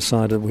was we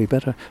decided we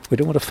don't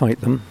want to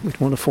fight them, we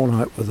don't want to fall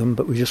out with them,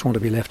 but we just want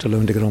to be left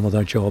alone to get on with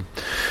our job.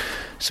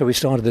 So we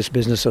started this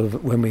business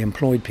of when we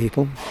employed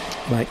people,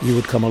 like you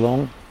would come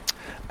along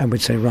and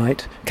we'd say,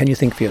 "Right, can you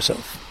think for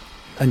yourself?"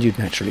 And you'd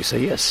naturally say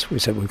yes. We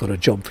said, "We've got a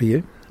job for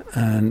you."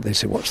 And they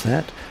said, "What's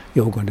that?"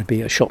 "You're going to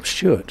be a shop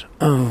steward."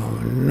 "Oh,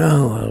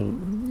 no,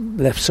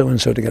 I left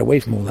so-and-so to get away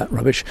from all that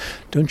rubbish."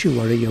 "Don't you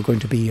worry, you're going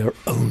to be your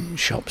own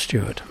shop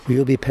steward.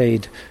 You'll be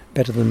paid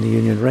better than the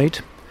union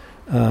rate.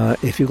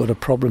 If you've got a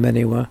problem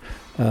anywhere,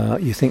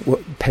 you think we're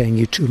paying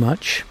you too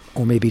much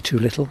or maybe too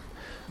little,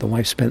 the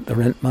wife spent the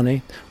rent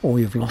money, or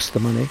you've lost the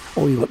money,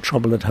 or you've got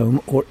trouble at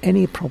home, or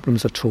any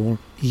problems at all,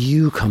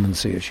 you come and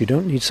see us. You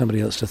don't need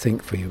somebody else to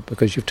think for you,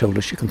 because you've told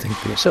us you can think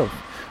for yourself.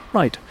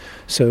 Right.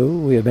 So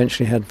we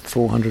eventually had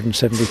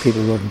 470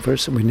 people working for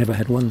us, and we never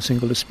had one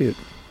single dispute.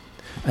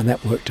 And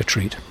that worked a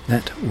treat.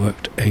 That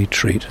worked a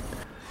treat.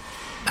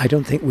 I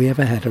don't think we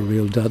ever had a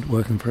real dud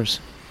working for us.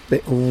 They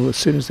all, as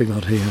soon as they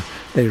got here,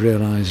 they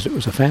realised it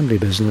was a family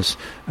business,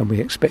 and we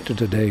expected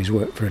a day's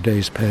work for a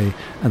day's pay,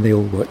 and they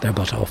all worked their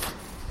butt off.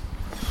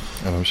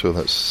 And I'm sure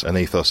that's an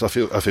ethos. I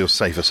feel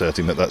safe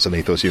asserting that that's an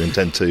ethos you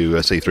intend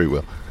to see through,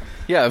 Will.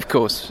 Yeah, of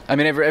course. I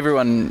mean,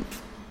 everyone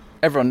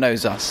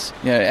knows us.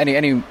 You know,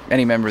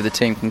 any member of the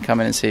team can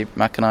come in and see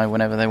Mac and I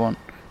whenever they want,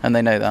 and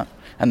they know that,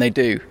 and they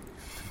do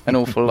an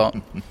awful lot,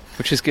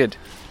 which is good.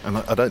 And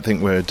I don't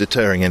think we're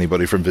deterring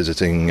anybody from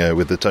visiting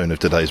with the tone of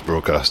today's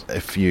broadcast.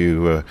 If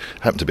you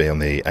happen to be on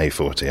the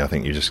A40, I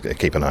think you just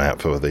keep an eye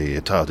out for the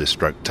TARDIS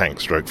stroke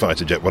tank stroke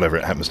fighter jet, whatever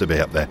it happens to be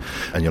up there,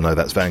 and you'll know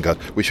that's Vanguard.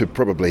 We should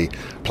probably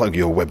plug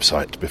your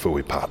website before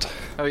we part.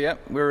 Oh yeah,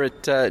 we're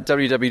at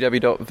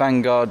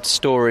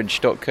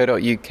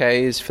www.vanguardstorage.co.uk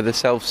is for the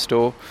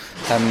self-store.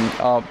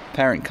 Our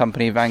parent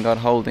company, Vanguard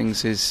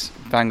Holdings, is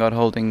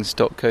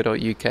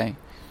vanguardholdings.co.uk.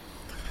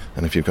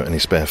 And if you've got any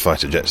spare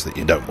fighter jets that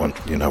you don't want,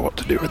 you know what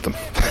to do with them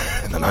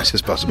in the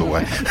nicest possible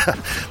way.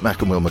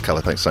 Mac and Will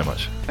McCullough, thanks so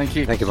much. Thank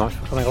you. Thank you, Mark,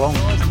 for coming along.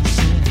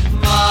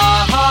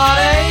 My heart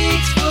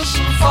aches for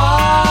some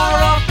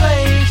far-off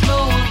place, no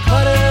one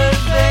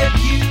cutters their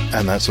view.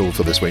 And that's all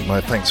for this week. My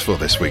thanks for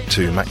this week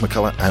to Mac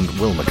McCullough and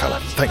Will McCullough.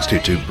 Thanks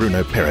to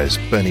Bruno Perez,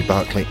 Bernie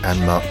Barclay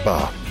and Mark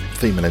Barr.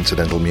 Theme and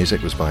incidental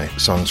music was by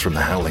Songs from the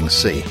Howling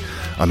Sea.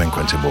 I'm in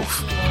Quentin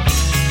Wolfe.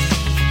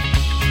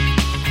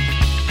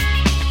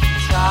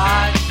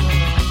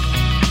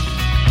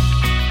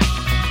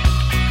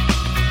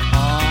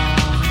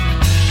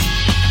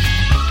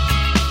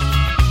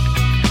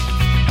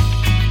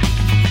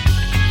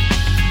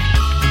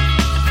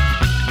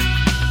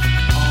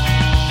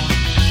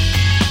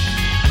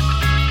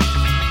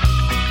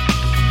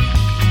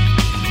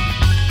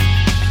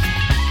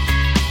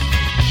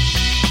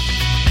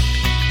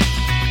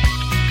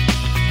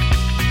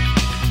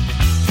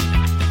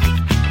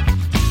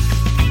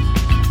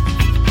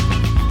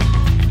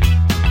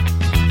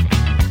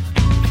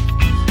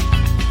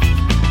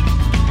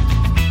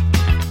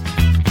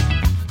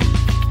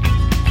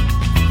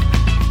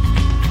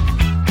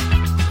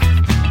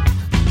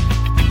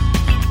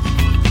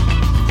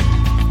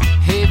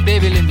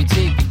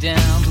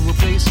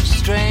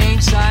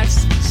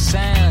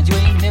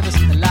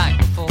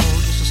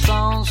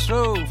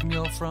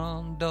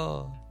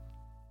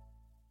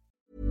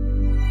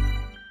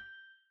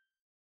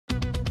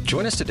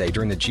 Join us today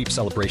during the Jeep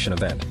Celebration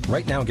event.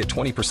 Right now, get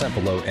 20%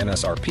 below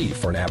MSRP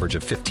for an average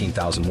of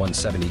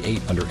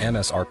 $15,178 under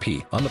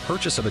MSRP on the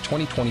purchase of a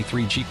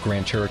 2023 Jeep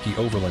Grand Cherokee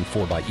Overland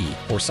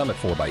 4xE or Summit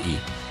 4xE.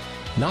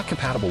 Not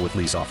compatible with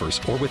lease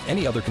offers or with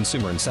any other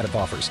consumer incentive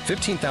offers.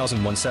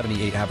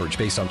 $15,178 average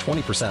based on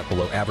 20%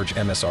 below average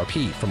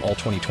MSRP from all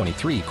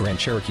 2023 Grand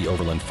Cherokee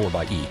Overland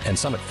 4xE and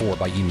Summit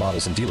 4xE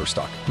models in dealer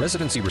stock.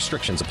 Residency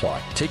restrictions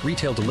apply. Take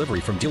retail delivery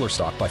from dealer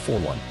stock by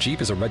 4/1.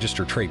 Jeep is a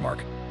registered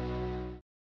trademark.